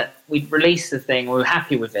cursed in that we'd release the thing, we were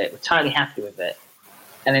happy with it, we're totally happy with it,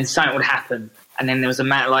 and then something would happen, and then there was a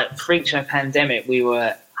matter like Freak Show Pandemic, we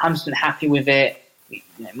were 100% happy with it, we,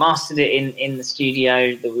 you know, mastered it in the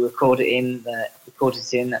studio that we recorded in, that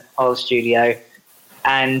whole studio,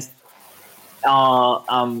 and our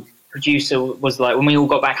producer was like, when we all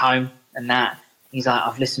got back home and that, he's like,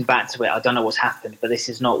 I've listened back to it, I don't know what's happened, but this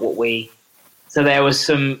is not what we... So there was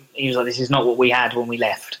he was like, this is not what we had when we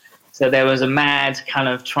left. So there was a mad kind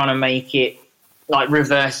of trying to make it like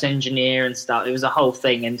reverse engineer and stuff. It was a whole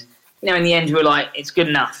thing. And, you know, in the end we were like, it's good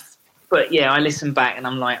enough. But yeah, I listened back and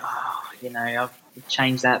I'm like, oh, you know, I've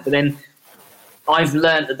changed that. But then I've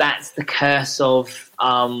learned that that's the curse of,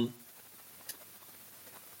 I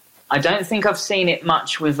don't think I've seen it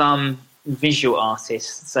much with visual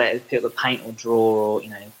artists, say people that paint or draw or, you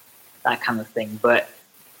know, that kind of thing. But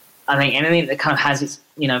I think anything that kind of has its,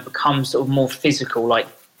 you know, becomes sort of more physical, like,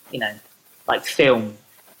 you know, like film,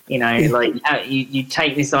 you know, like you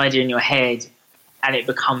take this idea in your head and it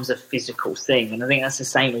becomes a physical thing. And I think that's the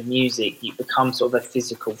same with music. You become sort of a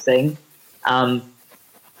physical thing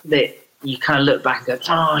that you kind of look back and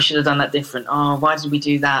go, oh, I should have done that different. Oh, why did we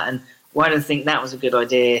do that? And why did I think that was a good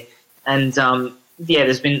idea? And yeah,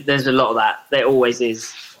 there's a lot of that. There always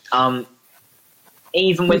is.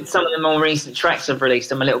 Even with some of the more recent tracks I've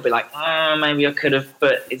released, I'm a little bit like, maybe I could have,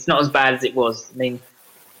 but it's not as bad as it was. I mean,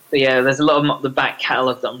 but yeah, there's a lot of the back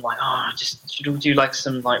catalogue that I'm like, should we do like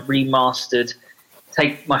some like remastered,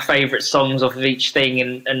 take my favourite songs off of each thing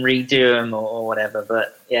and redo them or whatever.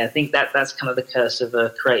 But yeah, I think that's kind of the curse of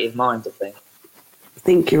a creative mind, I think. I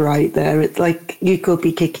think you're right there. It's like you could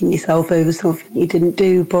be kicking yourself over something you didn't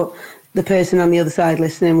do, but the person on the other side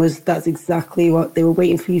listening that's exactly what they were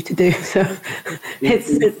waiting for you to do. So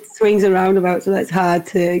it swings and roundabouts, so it's hard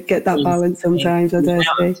to get that balance sometimes. I dare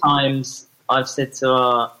say. Times I've said to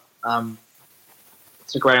our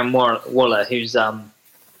to Graham Waller, who's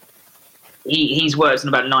he's worked on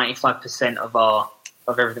about 95%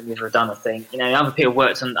 of everything we've ever done. I think, you know, other people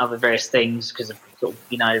worked on other various things because of sort of,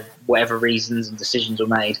 you know, whatever reasons and decisions were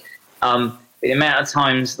made. But the amount of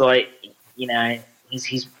times, like, you know,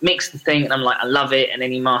 he's mixed the thing and I'm like, I love it, and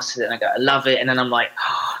then he masters it and I go, I love it, and then I'm like,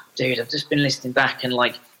 oh, dude, I've just been listening back and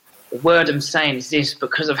like the word I'm saying is this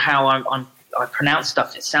because of how I pronounce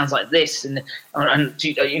stuff. It sounds like this, and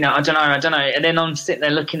you know, I don't know, and then I'm sitting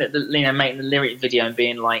there looking at the, you know, making the lyric video and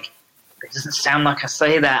being like, it doesn't sound like I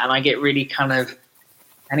say that, and I get really kind of,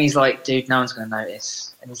 and he's like, dude, no one's going to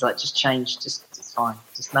notice, and he's like, just change, it's fine,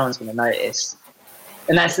 just no one's going to notice.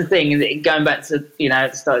 And that's the thing, going back to, you know,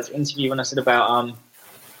 at the start of the interview when I said about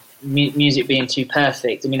music being too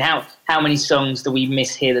perfect. I mean, how many songs do we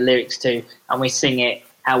mishear the lyrics to and we sing it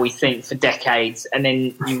how we think for decades, and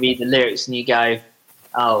then you read the lyrics and you go,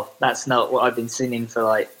 oh, that's not what I've been singing for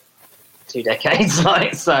like 2 decades.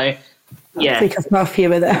 Like, so, yeah. I think I've got a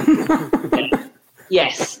few of them. Yeah.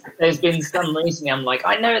 Yes, there's been some recently. I'm like,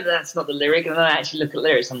 I know that's not the lyric, and then I actually look at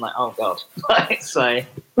lyrics. I'm like, oh god. So,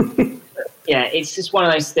 yeah, it's just one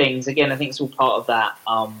of those things. Again, I think it's all part of that.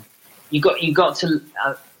 You got to.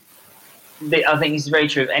 I think it's very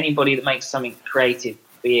true of anybody that makes something creative,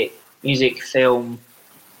 be it music, film,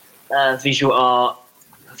 visual art,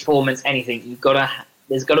 performance, anything.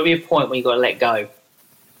 There's got to be a point where you got to let go,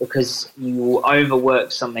 because you will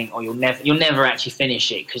overwork something, or you'll never actually finish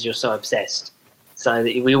it because you're so obsessed. So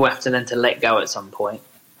that we all have to learn to let go at some point.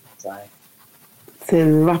 So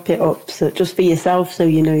to wrap it up, so just for yourself, so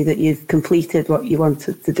you know that you've completed what you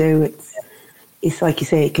wanted to do. It's like you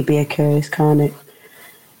say, it could be a curse, can't it?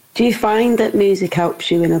 Do you find that music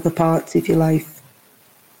helps you in other parts of your life?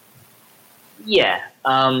 Yeah,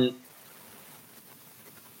 I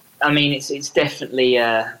mean, it's definitely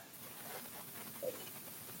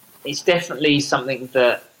something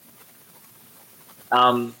that,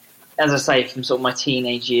 as I say, from sort of my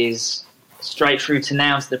teenage years straight through to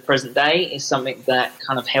now to the present day, is something that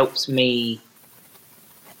kind of helps me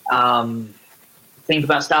think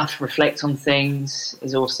about stuff, reflect on things.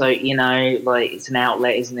 Is also, like, it's an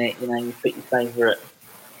outlet, isn't it? You put your favourite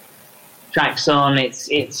tracks on. It's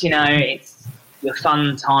your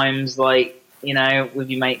fun times, like, with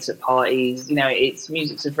your mates at parties.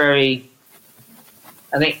 Music's I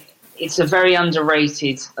think it's a very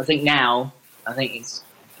underrated. I think it's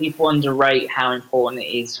people underrate how important it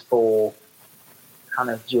is for kind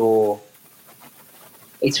of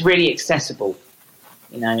it's really accessible.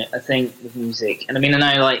 I think with music, and I mean,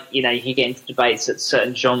 I know, like, you get into debates that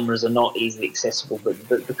certain genres are not easily accessible, but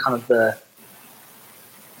the kind of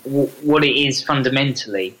what it is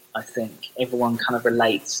fundamentally, I think everyone kind of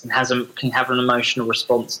relates and can have an emotional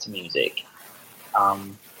response to music.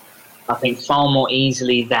 I think far more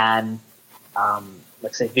easily than,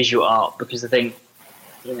 let's say, visual art, because I think,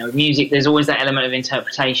 with music, there's always that element of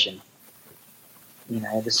interpretation.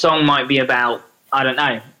 The song might be about, I don't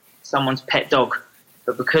know, someone's pet dog,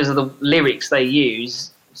 but because of the lyrics they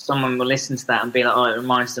use, someone will listen to that and be like, oh, it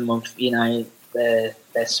reminds them of, their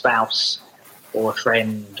spouse or a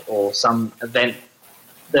friend or some event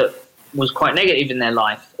that was quite negative in their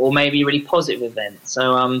life, or maybe a really positive event.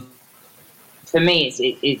 So for me,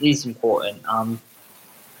 it is important.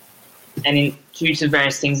 And due to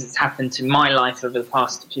various things that's happened to my life over the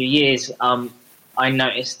past few years, I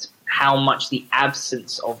noticed how much the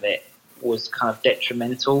absence of it was kind of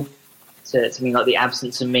detrimental to me. Like, the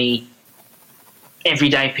absence of me every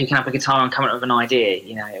day picking up a guitar and coming up with an idea.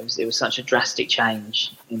 It was such a drastic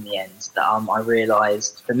change in the end that I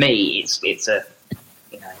realised, for me, it's an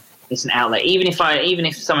outlet. Even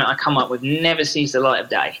if something I come up with never sees the light of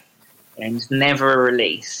day, and it's never a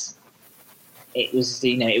release, it was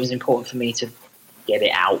important for me to get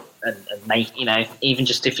it out and make, even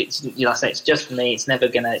just if it's, I say, it's just for me, it's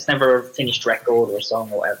never a finished record or a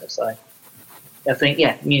song or whatever. So I think,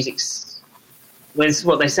 yeah, music's, well, it's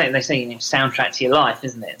what they say soundtrack to your life,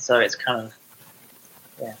 isn't it? So it's kind of,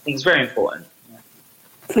 yeah, I think it's very important. Yeah.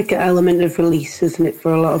 It's like an element of release, isn't it,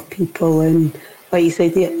 for a lot of people? And like you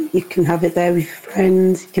said, you can have it there with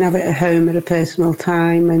friends, you can have it at home at a personal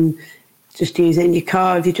time, and just use it in your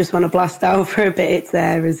car if you just want to blast out for a bit. It's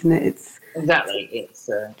there, isn't it? Exactly. It's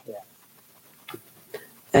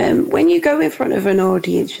when you go in front of an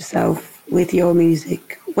audience yourself with your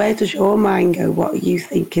music, where does your mind go? What are you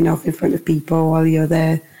thinking of in front of people while you're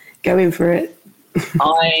there going for it?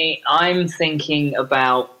 I'm thinking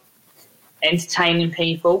about entertaining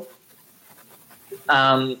people.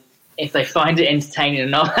 If they find it entertaining or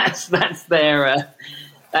not, that's their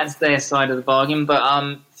side of the bargain.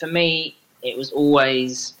 But for me, it was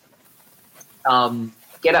always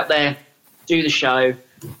get up there, do the show.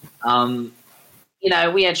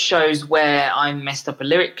 We had shows where I messed up a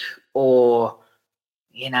lyric, or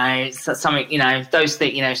something. Those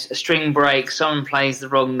things. A string breaks, someone plays the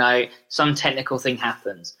wrong note, some technical thing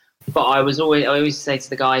happens. But I always say to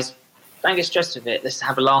the guys, don't get stressed with it. Let's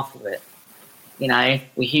have a laugh with it.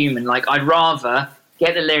 We're human. Like, I'd rather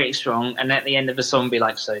get the lyrics wrong and at the end of the song be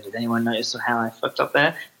like, so did anyone notice how I fucked up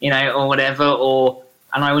there? Or whatever.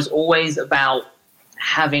 And I was always about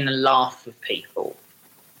having a laugh with people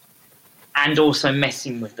and also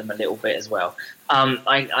messing with them a little bit as well.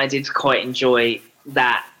 I did quite enjoy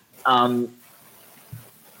that,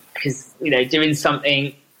 because, doing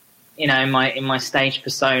something, in my stage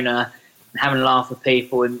persona, having a laugh with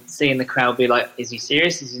people and seeing the crowd be like, is he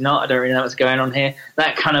serious? Is he not? I don't really know what's going on here.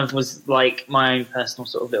 That kind of was like my own personal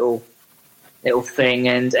sort of little thing.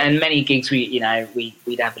 And many gigs we'd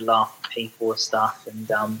have a laugh with people and stuff, and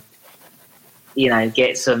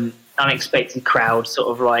get some unexpected crowd sort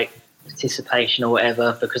of like participation or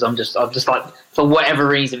whatever, because I've just like, for whatever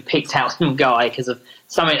reason, picked out some guy because of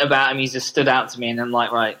something about him. He's just stood out to me, and I'm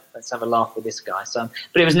like, right, let's have a laugh with this guy. So,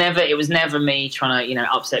 but it was never me trying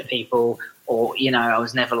to, upset people, or, I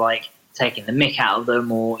was never like taking the mick out of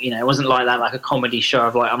them, or, it wasn't like that, like a comedy show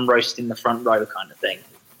of like, I'm roasting the front row kind of thing.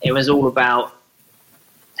 It was all about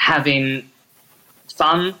having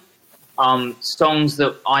fun, songs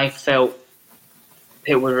that I felt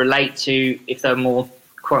people would relate to. If they're more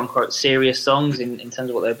quote unquote serious songs in terms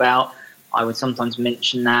of what they're about, I would sometimes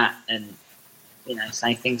mention that and,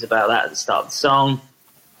 say things about that at the start of the song.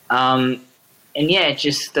 And yeah,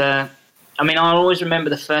 just, I always remember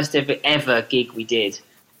the first ever gig we did.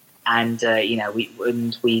 And,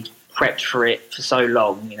 we'd prepped for it for so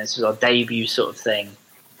long. This was our debut sort of thing.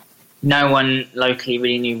 No one locally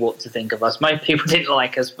really knew what to think of us. Most people didn't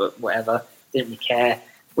like us, but whatever, didn't really care.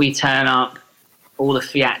 We turn up, all the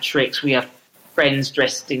theatrics. We have friends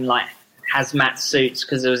dressed in like hazmat suits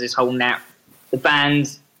because there was this whole the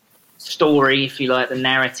band story, if you like, the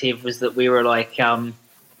narrative was that we were like, it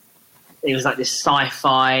was like this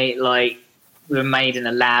sci-fi, like we were made in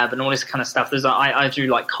a lab and all this kind of stuff. There's I drew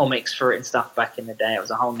like comics for it and stuff back in the day. It was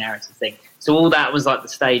a whole narrative thing. So all that was like the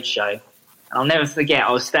stage show. And I'll never forget,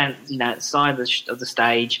 I was standing, at the side of the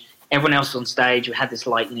stage. Everyone else on stage, we had this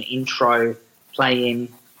like intro playing,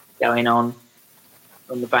 going on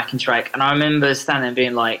the backing track. And I remember standing and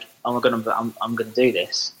being like, oh my God, I'm going to do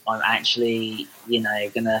this. I'm actually, and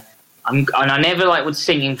I never like would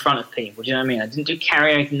sing in front of people. Do you know what I mean? I didn't do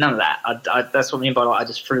karaoke, none of that. That's what I mean by like, I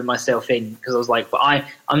just threw myself in because I was like, but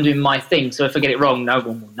I'm doing my thing. So if I get it wrong, no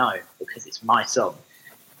one will know because it's my song.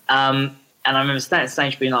 And I remember standing at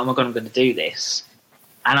stage being like, oh my God, I'm going to do this.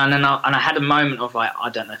 And I had a moment of like, I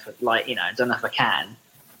don't know if I can.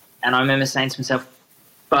 And I remember saying to myself,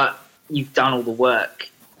 but you've done all the work.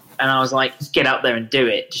 And I was like, just get up there and do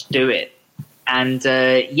it. Just do it. And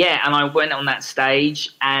and I went on that stage,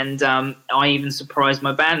 and I even surprised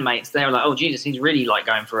my bandmates. They were like, oh, Jesus, he's really like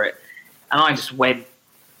going for it. And I just went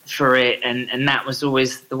for it, and that was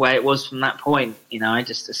always the way it was from that point. I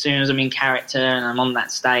just, as soon as I'm in character and I'm on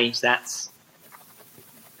that stage, that's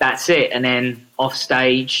it. And then off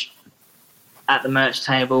stage, at the merch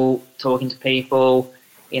table, talking to people,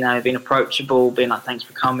 being approachable, being like, thanks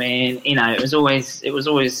for coming. It was always,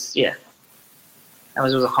 yeah. That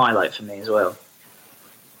was always a highlight for me as well.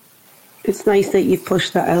 It's nice that you've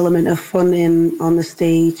pushed that element of fun in on the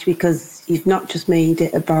stage, because you've not just made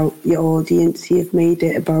it about your audience, you've made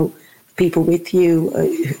it about people with you,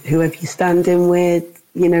 whoever you're standing with,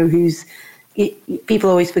 people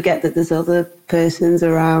always forget that there's other persons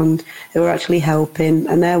around who are actually helping,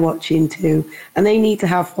 and they're watching too, and they need to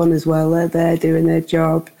have fun as well. They're there doing their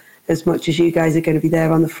job as much as you guys are going to be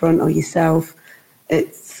there on the front or yourself.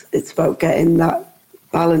 It's about getting that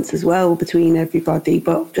balance as well between everybody,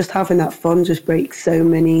 but just having that fun just breaks so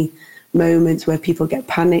many moments where people get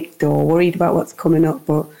panicked or worried about what's coming up.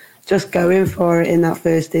 But just going for it in that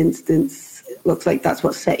first instance, it looks like that's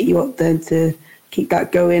what set you up then to keep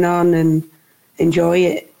that going on and enjoy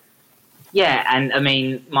it. Yeah, and I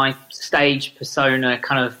mean, my stage persona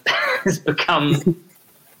kind of has become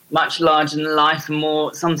much larger than life, and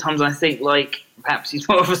more, sometimes I think like perhaps he's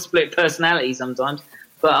more of a split personality sometimes,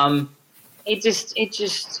 but it just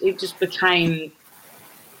became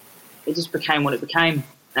what it became.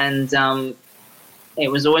 And it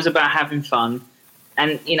was always about having fun.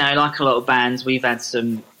 And, like a lot of bands, we've had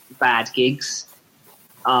some bad gigs.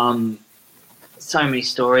 So many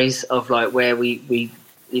stories of like where we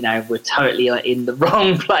we're totally like in the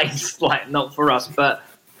wrong place, like not for us, but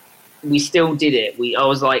we still did it. I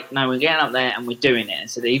was like, no, we're getting up there and we're doing it. And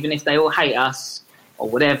so even if they all hate us or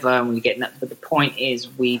whatever, and we get that, but the point is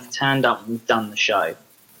we've turned up and we've done the show.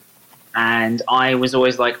 And I was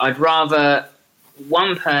always like, I'd rather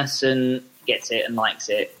one person gets it and likes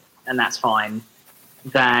it, and that's fine,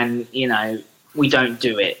 than, we don't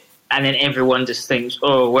do it. And then everyone just thinks,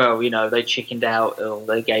 oh, well, they chickened out or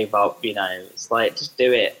they gave up, It's like, just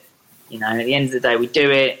do it. At the end of the day, we do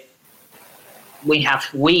it. We have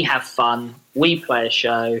fun. We play a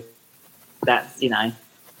show. That's kind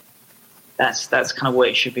of what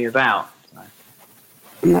it should be about. So.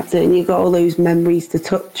 And that's it. And you got all those memories to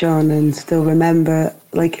touch on and still remember,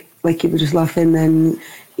 like you were just laughing, and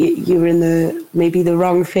you were in maybe the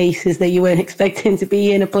wrong faces that you weren't expecting to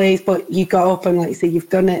be in a place, but you got up and, like you say, you've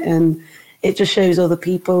done it, and it just shows other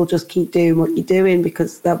people just keep doing what you're doing,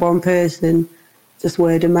 because that one person, just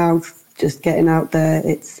word of mouth, just getting out there,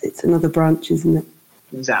 it's another branch, isn't it?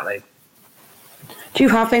 Exactly. Do you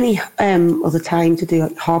have any other time to do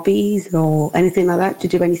like hobbies or anything like that? Do you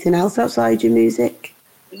do anything else outside your music?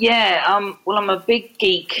 Yeah, well, I'm a big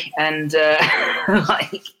geek and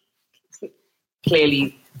like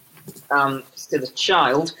clearly still a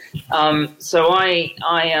child. So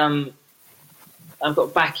I've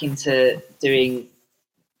got back into doing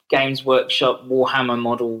Games Workshop, Warhammer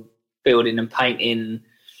model building and painting,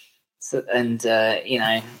 and you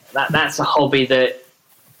know, that's a hobby that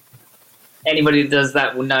anybody that does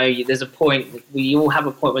that will know. There's a point, we all have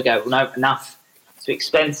a point where we go, well, no, enough, it's too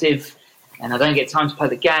expensive, and I don't get time to play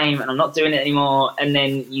the game, and I'm not doing it anymore, and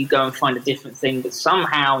then you go and find a different thing, but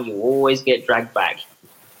somehow you always get dragged back.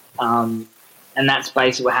 And that's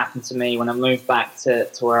basically what happened to me when I moved back to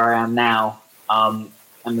where I am now.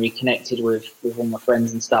 And reconnected with all my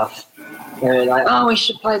friends and stuff. They were like, "Oh, we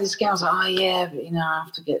should play this game." I was like, "Oh yeah, but you know, I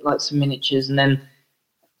have to get like some miniatures." And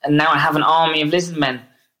now I have an army of lizard men.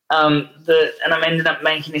 And I'm ended up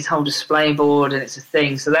making this whole display board, and it's a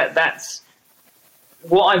thing. So that's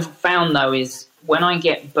what I've found though, is when I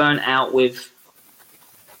get burnt out with,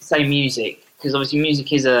 say, music, because obviously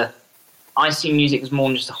music is I see music as more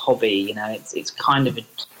than just a hobby. You know, it's kind of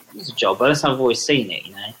it's a job. But that's how I've always seen it.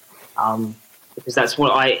 You know. Because that's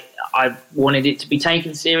what I wanted it to be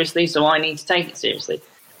taken seriously, so I need to take it seriously.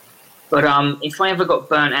 But if I ever got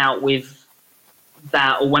burnt out with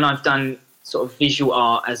that, or when I've done sort of visual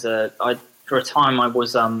art for a time I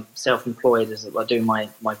was self-employed as I do my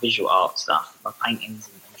visual art stuff, my paintings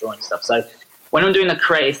and drawing stuff. So when I'm doing a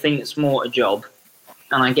creative thing that's more a job,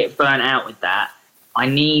 and I get burnt out with that, I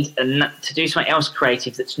need to do something else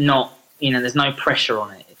creative that's not, you know, there's no pressure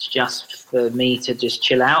on it. It's just for me to just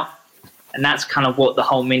chill out. And that's kind of what the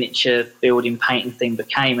whole miniature building, painting thing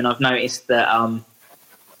became. And I've noticed that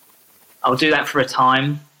I'll do that for a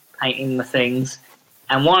time, painting the things.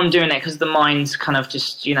 And while I'm doing that, because the mind's kind of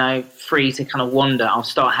just, you know, free to kind of wander, I'll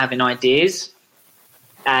start having ideas.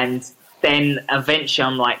 And then eventually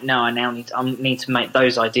I'm like, no, I need to make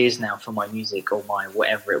those ideas now for my music or my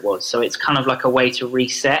whatever it was. So it's kind of like a way to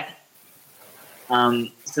reset. So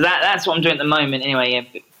that's what I'm doing at the moment anyway,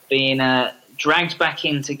 yeah, being dragged back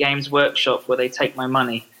into Games Workshop where they take my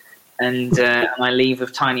money, and I leave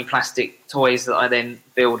with tiny plastic toys that I then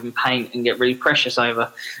build and paint and get really precious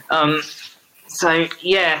over. So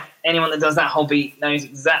yeah, anyone that does that hobby knows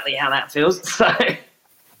exactly how that feels. So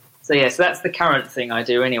that's the current thing I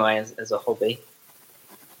do anyway as a hobby.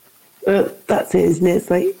 That's it, isn't it?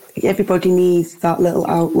 It's like everybody needs that little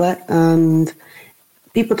outlet, and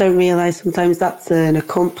people don't realise sometimes that's an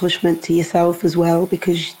accomplishment to yourself as well,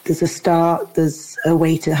 because there's a start, there's a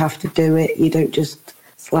way to have to do it. You don't just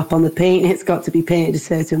slap on the paint, it's got to be painted a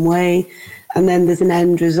certain way. And then there's an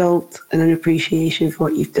end result and an appreciation for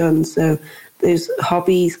what you've done. So those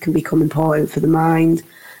hobbies can become important for the mind.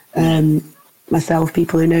 Myself,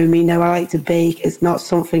 people who know me know I like to bake. It's not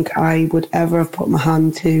something I would ever have put my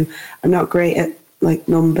hand to. I'm not great at like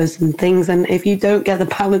numbers and things, and if you don't get the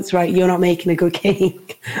balance right, you're not making a good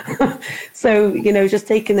cake. So, you know, just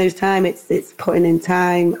taking those time, it's putting in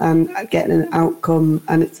time and getting an outcome,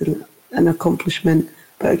 and it's an accomplishment.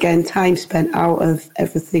 But again, time spent out of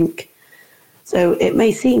everything. So it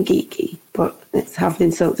may seem geeky, but it's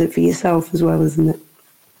having something for yourself as well, isn't it?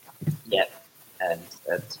 Yeah, and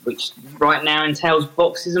which right now entails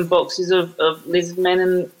boxes and boxes of lizard men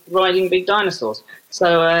and riding big dinosaurs.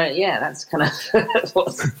 So, yeah, that's kind of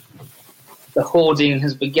what the hoarding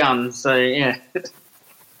has begun. So, yeah.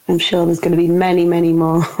 I'm sure there's going to be many, many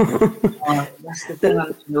more. That's the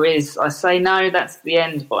thing there is. I say no, that's the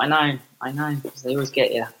end, but I know, because they always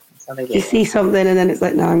get you. That's how they get you see something and then it's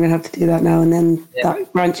like, no, I'm going to have to do that now. And then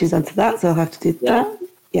that branches onto that, so I'll have to do that.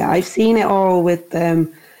 Yeah, I've seen it all with,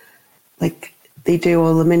 like, they do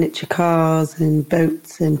all the miniature cars and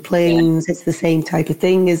boats and planes. Yeah. It's the same type of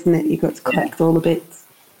thing, isn't it? You've got to collect all the bits.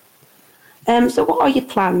 So what are your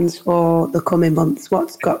plans for the coming months?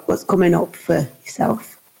 What's coming up for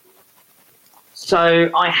yourself? So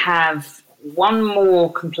I have one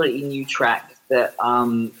more completely new track that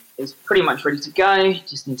is pretty much ready to go.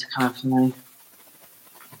 Just need to kind of, you know,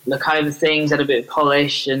 look over things, add a bit of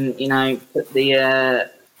polish, and, you know, put the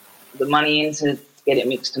money in to get it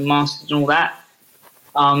mixed and mastered and all that.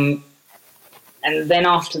 And then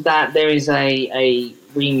after that, there is a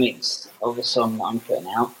remix of a song that I'm putting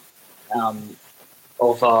out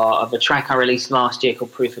of a track I released last year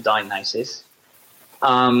called Proof of Diagnosis.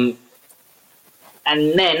 And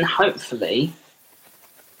then hopefully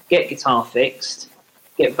get guitar fixed,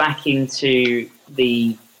 get back into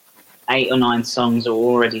the 8 or 9 songs that are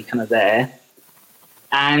already kind of there,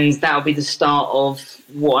 and that'll be the start of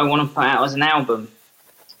what I want to put out as an album,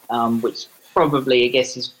 which probably, I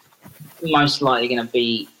guess, is most likely going to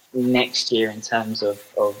be next year in terms of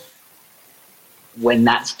when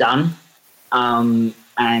that's done.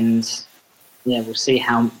 and yeah, we'll see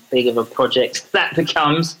how big of a project that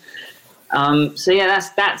becomes. So yeah,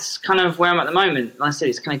 that's kind of where I'm at the moment. Like I said,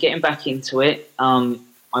 it's kind of getting back into it. I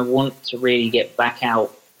want to really get back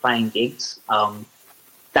out playing gigs.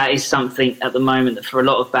 That is something at the moment that for a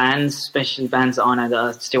lot of bands, especially bands that I know that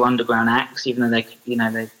are still underground acts, even though they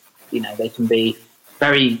can be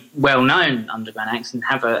very well known underground acts and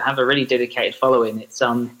have a really dedicated following. It's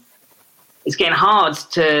getting hard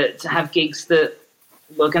to have gigs that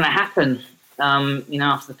were going to happen.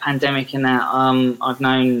 After the pandemic and that, I've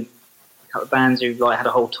known a couple of bands who had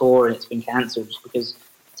a whole tour and it's been cancelled just because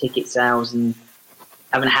ticket sales and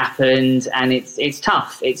haven't happened, and it's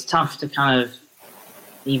tough. It's tough to kind of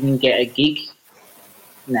even get a gig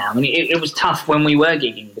now. I mean, it was tough when we were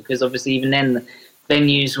gigging because obviously even then the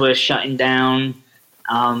venues were shutting down.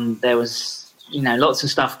 There was lots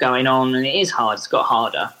of stuff going on, and it is hard. It's got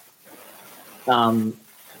harder.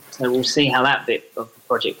 So we'll see how that bit of the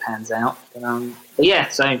project pans out. But yeah,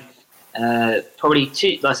 so probably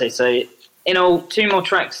two. Like I say, so in all, 2 more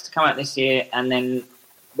tracks to come out this year, and then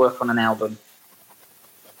work on an album.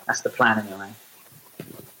 That's the plan anyway.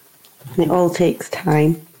 It all takes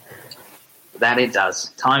time. That it does.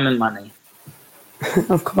 Time and money.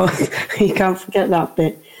 Of course, you can't forget that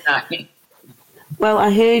bit. No. Well,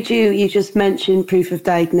 I heard you just mentioned proof of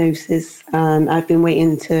diagnosis, and I've been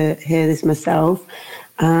waiting to hear this myself.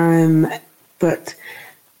 But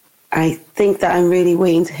I think that I'm really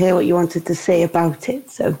waiting to hear what you wanted to say about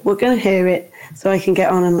it. So we're going to hear it so I can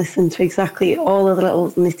get on and listen to exactly all of the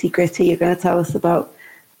little nitty gritty you're going to tell us about,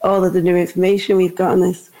 all of the new information we've got on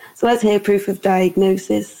this. So let's hear proof of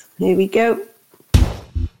diagnosis. Here we go.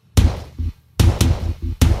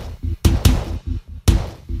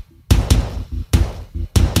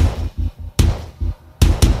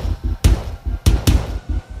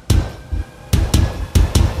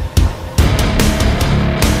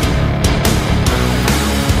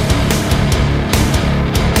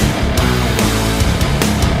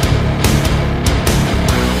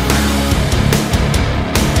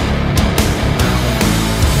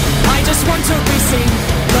 After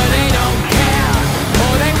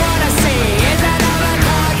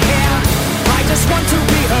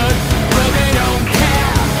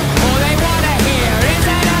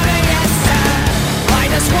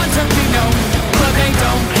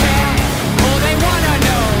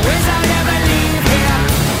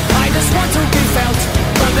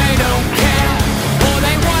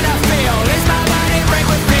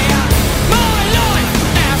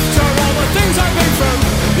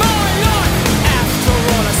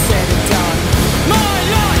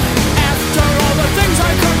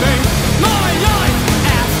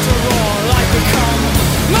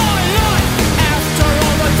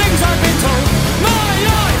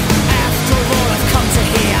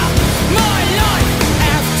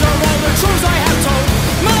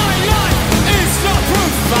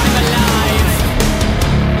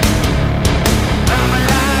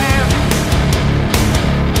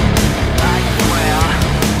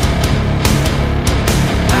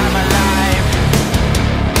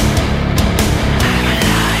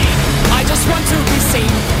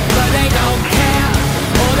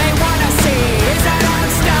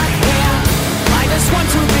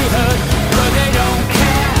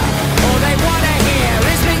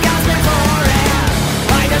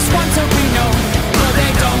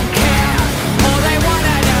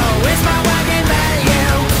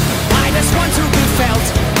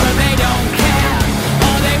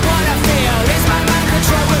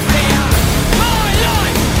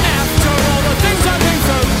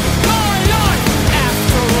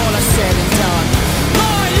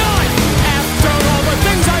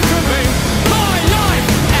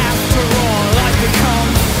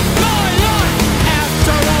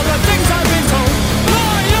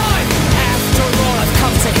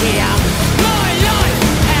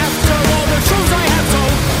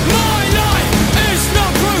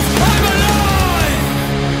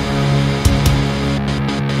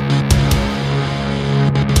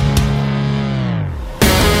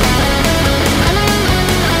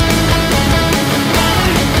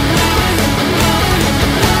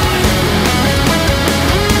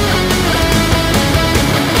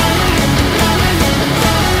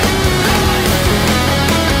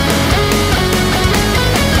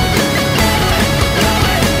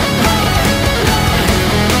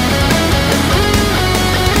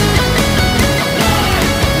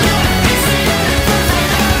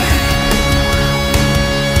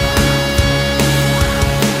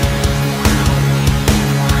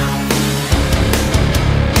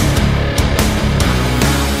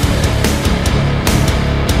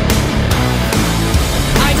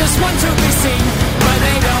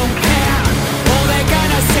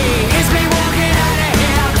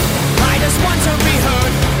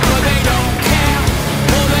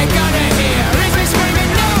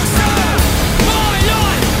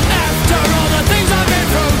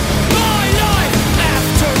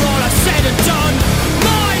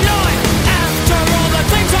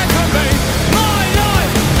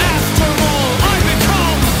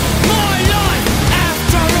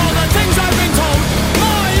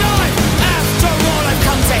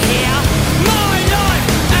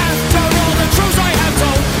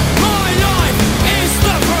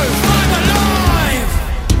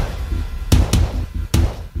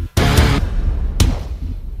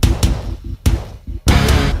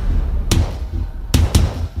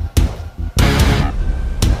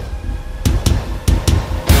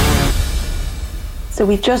So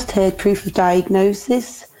we've just heard Proof of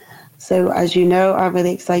Diagnosis. So as you know, I'm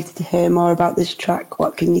really excited to hear more about this track.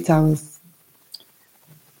 What can you tell us?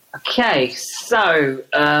 Okay, so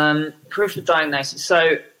Proof of Diagnosis.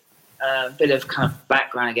 So a bit of kind of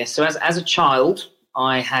background, I guess. So as a child,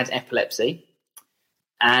 I had epilepsy,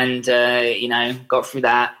 and got through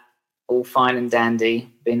that all fine and dandy.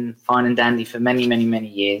 Been fine and dandy for many, many, many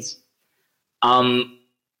years.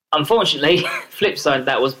 Unfortunately, flip side of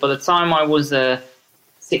that was by the time I was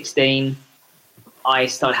 16, I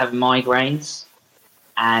started having migraines,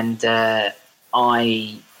 and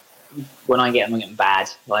when I get them, I get them bad.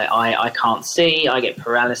 Like I can't see, I get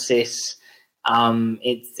paralysis.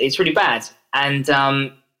 It's really bad, and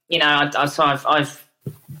I've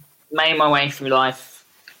made my way through life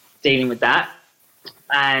dealing with that.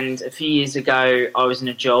 And a few years ago, I was in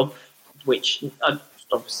a job which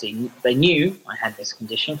obviously they knew I had this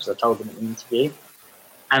condition because I told them in the interview,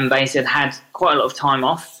 and basically had quite a lot of time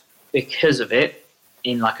off because of it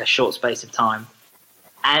in like a short space of time.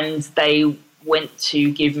 And they went to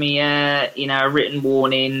give me a written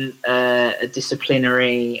warning, a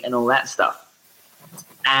disciplinary, and all that stuff.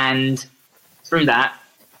 And through that,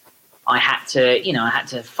 I had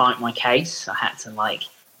to fight my case. I had to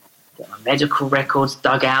get my medical records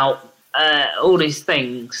dug out, all these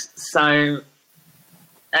things. So,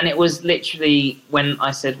 and it was literally when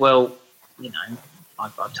I said, well, I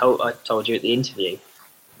told you at the interview,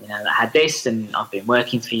 that I had this, and I've been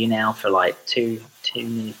working for you now for like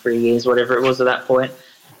nearly 3 years, whatever it was at that point.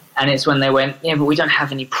 And it's when they went, yeah, but we don't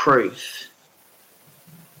have any proof.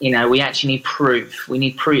 We actually need proof. We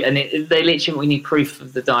need proof. And they literally, we need proof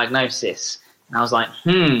of the diagnosis. And I was like,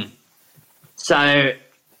 So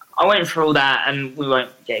I went through all that, and we won't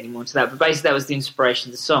get any more into that. But basically, that was the inspiration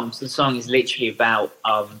of the song. So the song is literally about,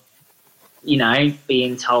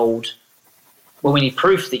 being told, well, we need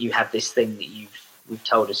proof that you have this thing that you've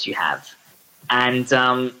told us you have. And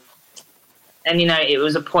it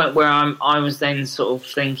was a point where I was then sort of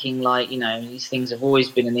thinking these things have always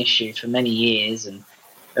been an issue for many years, and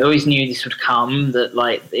I always knew this would come, that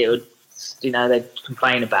it would, they'd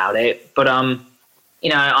complain about it. But I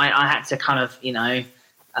had to kind of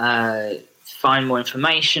find more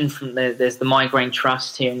information from there's the Migraine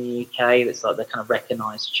Trust here in the UK. That's like the kind of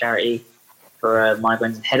recognised charity for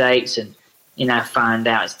migraines and headaches, and found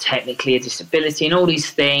out it's technically a disability and all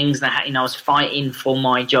these things. And I was fighting for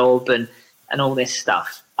my job and all this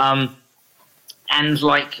stuff. And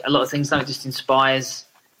like a lot of things, it just inspires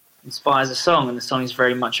a song, and the song is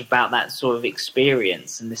very much about that sort of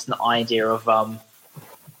experience and this idea of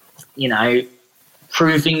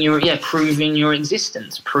proving your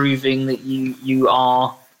existence, proving that you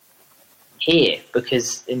are here,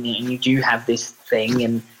 because you do have this thing,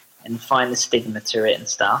 and find the stigma to it and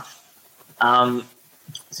stuff. And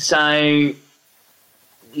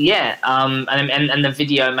the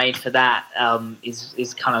video made for that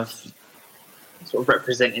is kind of sort of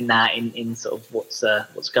representing that in sort of what's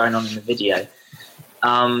going on in the video.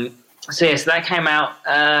 So that came out.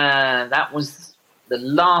 That was the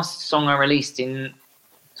last song I released in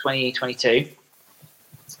 2022,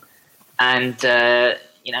 and put it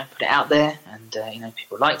out there, and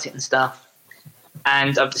people liked it and stuff.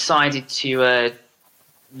 And I've decided to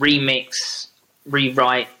remix,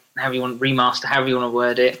 rewrite, remaster, however you want to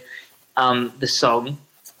word it, the song.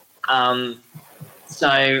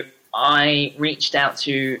 So I reached out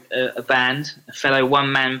to a band, a fellow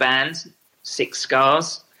one-man band, Six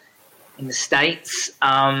Scars, in the States,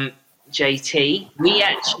 JT. We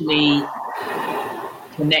actually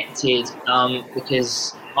connected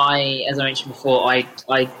because as I mentioned before, I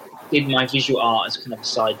did my visual art as kind of a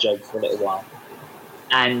side job for a little while.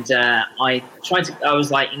 And I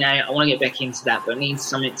was like, I want to get back into that, but I need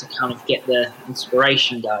something to kind of get the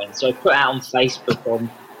inspiration going. So I put out on Facebook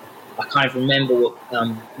I can't even remember what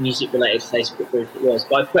music-related Facebook group it was,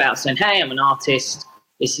 but I put out saying, hey, I'm an artist.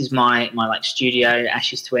 This is my studio,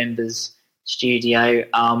 Ashes to Embers studio.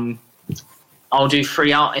 I'll do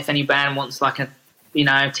free art if any band wants a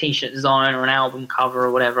t-shirt design or an album cover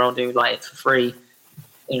or whatever. I'll do it for free.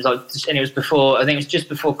 It was before, I think it was just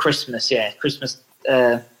before Christmas. Yeah, Christmas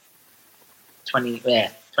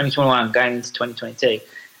 2021 going into 2022.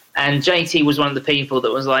 And JT was one of the people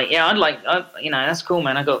that was like, yeah, that's cool,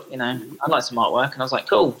 man. I'd like some artwork. And I was like,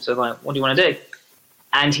 cool. So what do you want to do?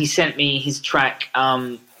 And he sent me his track,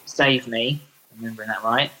 Save Me. I'm remembering that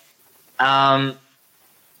right.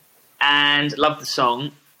 And loved the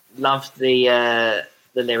song, loved the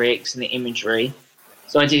lyrics and the imagery.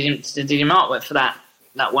 So I did him artwork for that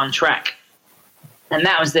one track. And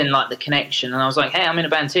that was then the connection. And I was like, hey, I'm in a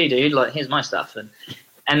band too, dude. Here's my stuff.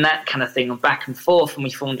 And that kind of thing, back and forth, and we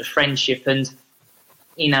formed a friendship. And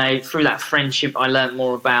you know, through that friendship, I learned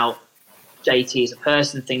more about JT as a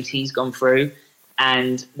person, things he's gone through,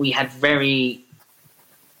 and we had very,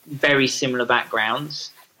 very similar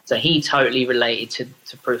backgrounds. So he totally related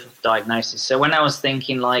to Proof of Diagnosis. So when I was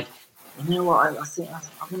thinking, like, you know what, I think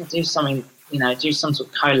I'm going to do something, you know, do some sort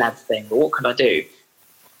of collab thing, but what could I do?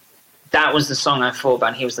 That was the song I thought about,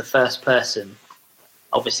 and he was the first person,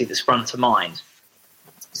 obviously, that's sprung to mind.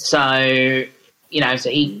 So, you know, I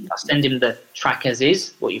send him the track as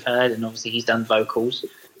is, what you've heard, and obviously he's done vocals.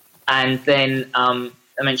 And then I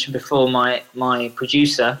mentioned before, my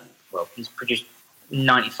producer, well, he's produced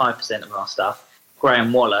 95% of our stuff,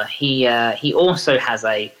 Graham Waller. He also has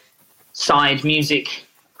a side music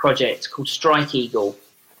project called Strike Eagle,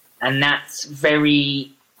 and that's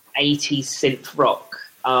very 80s synth rock.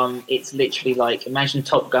 It's literally like, imagine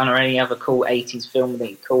Top Gun or any other cool 80s film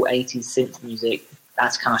with cool 80s synth music.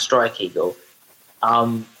 That's kind of Strike Eagle.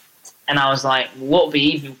 And I was like, what would be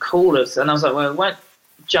even cooler? And I was like, well, it won't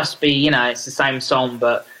just be, you know, it's the same song,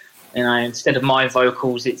 but, you know, instead of my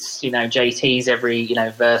vocals, it's, you know, JT's every, you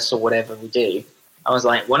know, verse or whatever we do. I was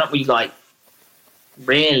like, why don't we, like,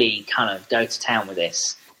 really kind of go to town with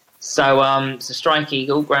this? So Strike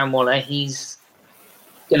Eagle, Graham Waller, he's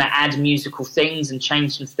going to add musical things and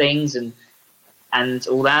change some things and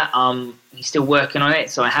all that. He's still working on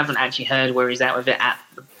it, so I haven't actually heard where he's at with it at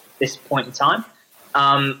this point in time.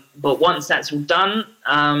 But once that's all done,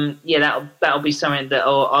 that'll be something that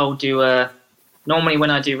I'll do. Normally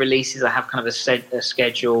when I do releases, I have kind of a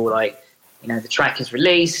schedule, like, you know, the track is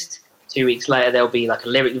released, 2 weeks later there'll be like a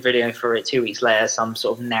lyric video for it, 2 weeks later some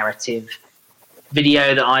sort of narrative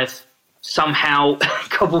video that I've somehow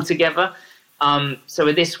cobbled together. So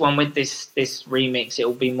with this one, with this remix,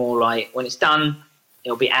 it'll be more like, when it's done,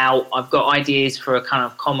 it'll be out. I've got ideas for a kind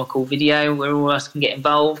of comical video where all of us can get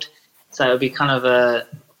involved. So it'll be kind of a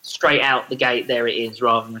straight out the gate, there it is,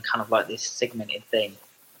 rather than kind of like this segmented thing.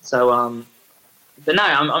 So, but no,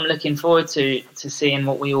 I'm looking forward to seeing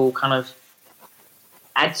what we all kind of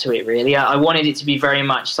add to it, really. I wanted it to be very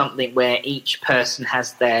much something where each person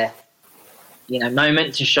has their, you know,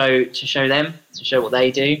 moment to show what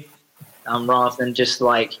they do, rather than just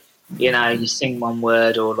like, you know, you sing one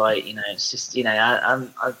word or like, you know, it's just, you know,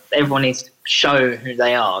 everyone needs to show who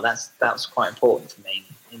they are. That's quite important for me.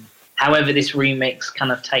 And however this remix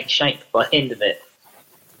kind of takes shape by the end of it.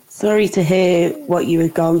 Sorry to hear what you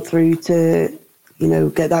had gone through to, you know,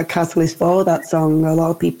 get that catalyst for that song. A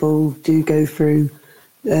lot of people do go through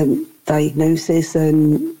diagnosis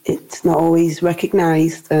and it's not always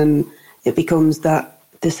recognised, and it becomes that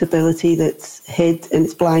disability that's hid and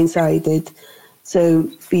it's blindsided. So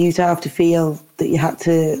for you to have to feel that you had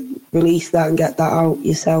to release that and get that out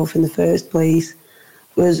yourself in the first place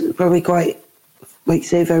was probably quite, like you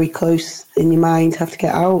say, very close in your mind to have to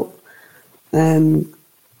get out. It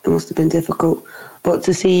must have been difficult. But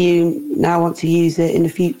to see you now want to use it in the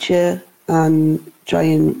future and try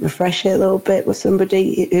and refresh it a little bit with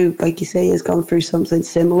somebody who, like you say, has gone through something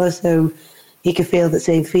similar, so he could feel the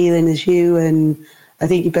same feeling as you. And I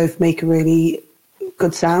think you both make a really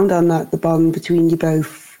good sound on that, the bond between you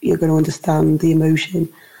both. You're going to understand the emotion.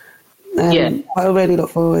 I really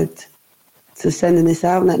look forward to sending this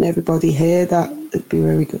out and letting everybody hear that. It'd be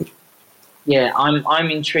very good. Yeah, I'm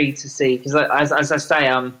intrigued to see, because as I say,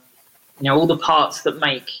 you know, all the parts that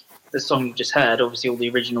make the song you just heard, obviously all the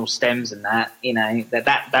original stems and that, you know,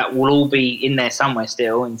 that will all be in there somewhere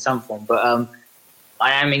still in some form. But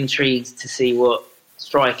I am intrigued to see what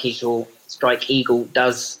Strike Eagle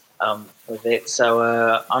does with it.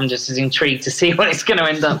 So I'm just as intrigued to see what it's going to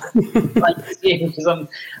end up like, because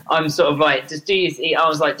I'm sort of like, just do you? I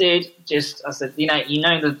was like, dude, I said, you know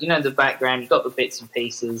the background, you got the bits and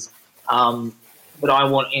pieces, but I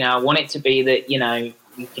want it to be that, you know,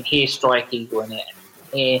 you can hear Strike Eagle in it, and you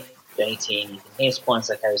can hear JT, and you can hear Spine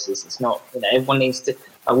Psychosis. It's not, you know, everyone needs to.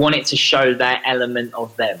 I want it to show that element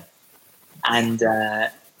of them, and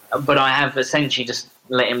but I have essentially just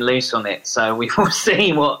let him loose on it, so we will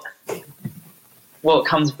see what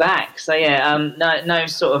comes back. So yeah, no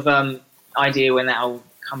sort of idea when that'll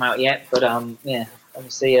come out yet, but yeah,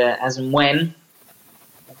 obviously as and when,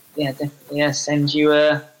 yeah, definitely, send you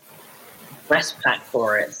a press pack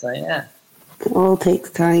for it. So yeah. It all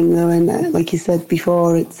takes time though, and like you said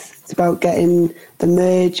before, it's about getting the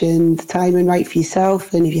merge and the timing right for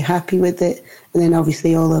yourself, and if you're happy with it, and then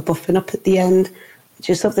obviously all the buffing up at the end,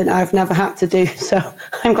 which is something I've never had to do, so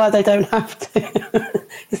I'm glad I don't have to.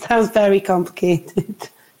 It sounds very complicated.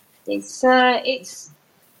 It's I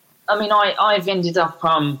mean, I've ended up,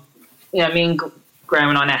 you know, me and Graham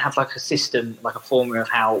and I now have like a system, like a formula of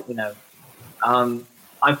how, you know,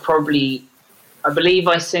 I probably I believe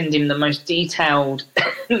I send him the most detailed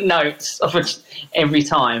notes of it every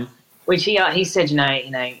time, which he said,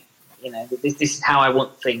 this is how I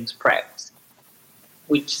want things prepped.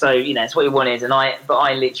 Which, so, it's what he wanted, but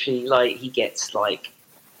I literally, like, he gets like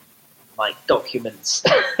documents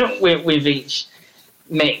with each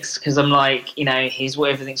mix, because I'm like, here's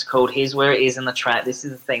what everything's called, here's where it is in the track, this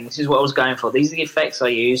is the thing, this is what I was going for, these are the effects I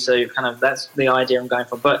use, so kind of that's the idea I'm going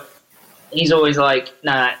for. But he's always like,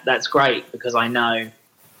 no, that's great, because I know,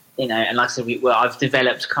 and like I said, I've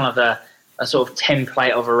developed kind of a sort of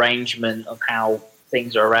template of arrangement of how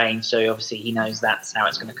things are arranged, so obviously he knows that's how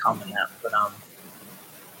it's going to come and that.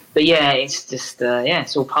 But yeah, it's just,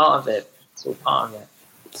 it's all part of it. It's all part of it.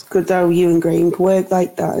 It's good how you and Graham work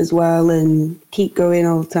like that as well and keep going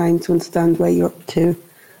all the time to understand where you're up to.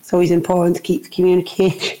 It's always important to keep the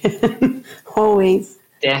communication. Always.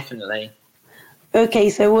 Definitely. Okay,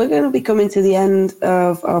 so we're going to be coming to the end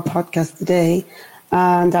of our podcast today.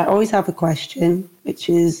 And I always have a question, which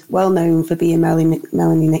is well known for being Melanie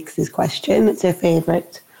NYXUS's question. It's her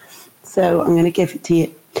favourite. So I'm going to give it to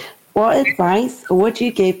you. What advice would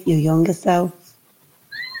you give your younger self?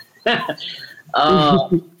 So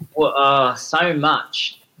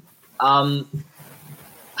much.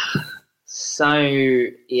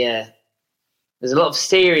 There's a lot of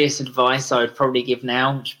serious advice I would probably give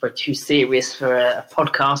now, which is probably too serious for a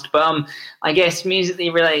podcast. But I guess musically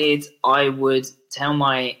related, I would tell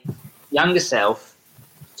my younger self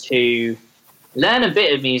to learn a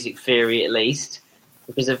bit of music theory at least,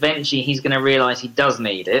 because eventually he's going to realise he does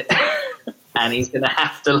need it, and he's going to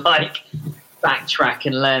have to backtrack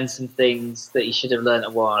and learn some things that he should have learned a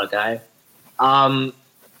while ago. And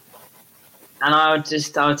I would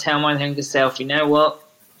tell my younger self, you know what?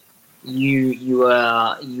 You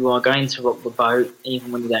are going to rock the boat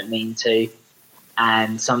even when you don't mean to,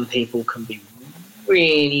 and some people can be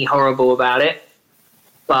really horrible about it,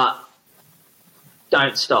 but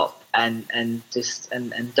don't stop and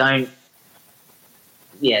don't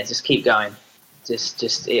just keep going.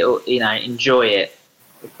 Just enjoy it,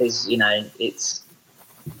 because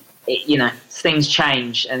things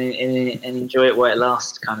change, and enjoy it while it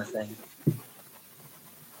lasts, kind of thing.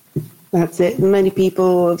 That's it. Many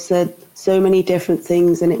people have said so many different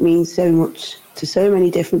things, and it means so much to so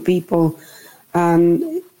many different people.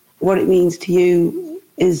 And what it means to you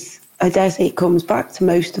is, I dare say, it comes back to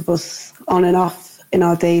most of us on and off in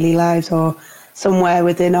our daily lives, or somewhere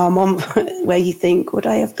within our month where you think, would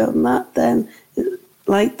I have done that then?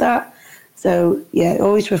 Like that. So, yeah,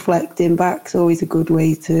 always reflecting back is always a good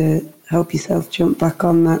way to help yourself jump back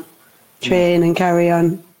on that train and carry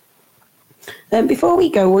on. Before we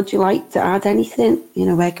go, would you like to add anything?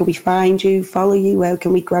 Where can we find you, follow you? Where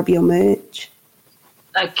can we grab your merch?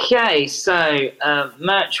 Okay, so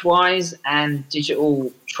merch-wise and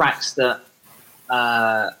digital tracks that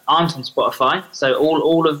aren't on Spotify. So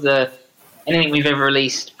all of anything we've ever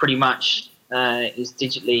released pretty much is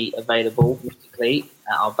digitally available musically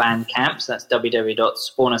at our Bandcamp. So that's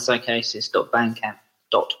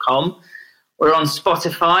www.spawnofpsychosis.bandcamp.com. We're on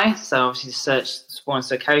Spotify, so obviously search Spawn of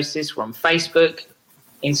Psychosis. We're on Facebook,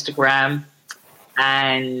 Instagram,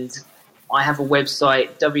 and I have a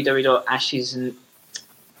website,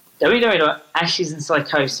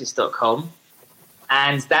 www.ashesanpsychosis.com,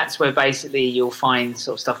 and that's where basically you'll find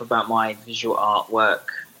sort of stuff about my visual artwork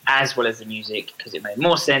as well as the music, because it made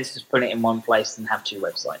more sense to put it in one place than have two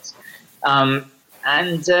websites.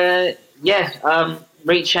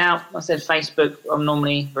 Reach out. Like I said, Facebook, I'm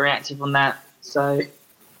normally very active on that. So,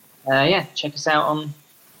 check us out on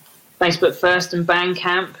Facebook first and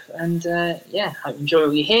Bandcamp. And, hope you enjoy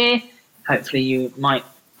what you hear. Hopefully you might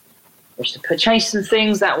wish to purchase some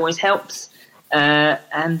things. That always helps. Just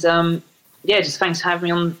thanks for having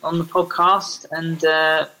me on the podcast and,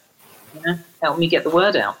 help me get the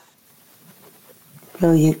word out.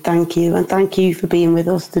 Brilliant. Thank you. And thank you for being with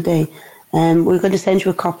us today. We're going to send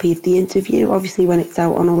you a copy of the interview, obviously, when it's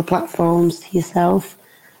out on all the platforms to yourself.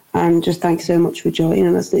 And just thanks so much for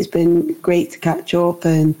joining us. It's been great to catch up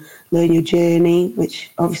and learn your journey,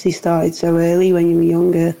 which obviously started so early when you were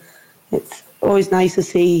younger. It's always nice to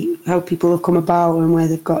see how people have come about and where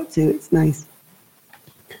they've got to. It's nice.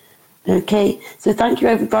 Okay, so thank you,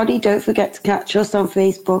 everybody. Don't forget to catch us on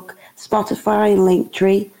Facebook, Spotify and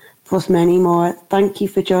Linktree, plus many more. Thank you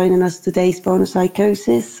for joining us today, Spawn of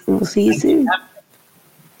Psychosis, and we'll see you soon.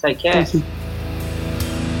 Take care. Thank you.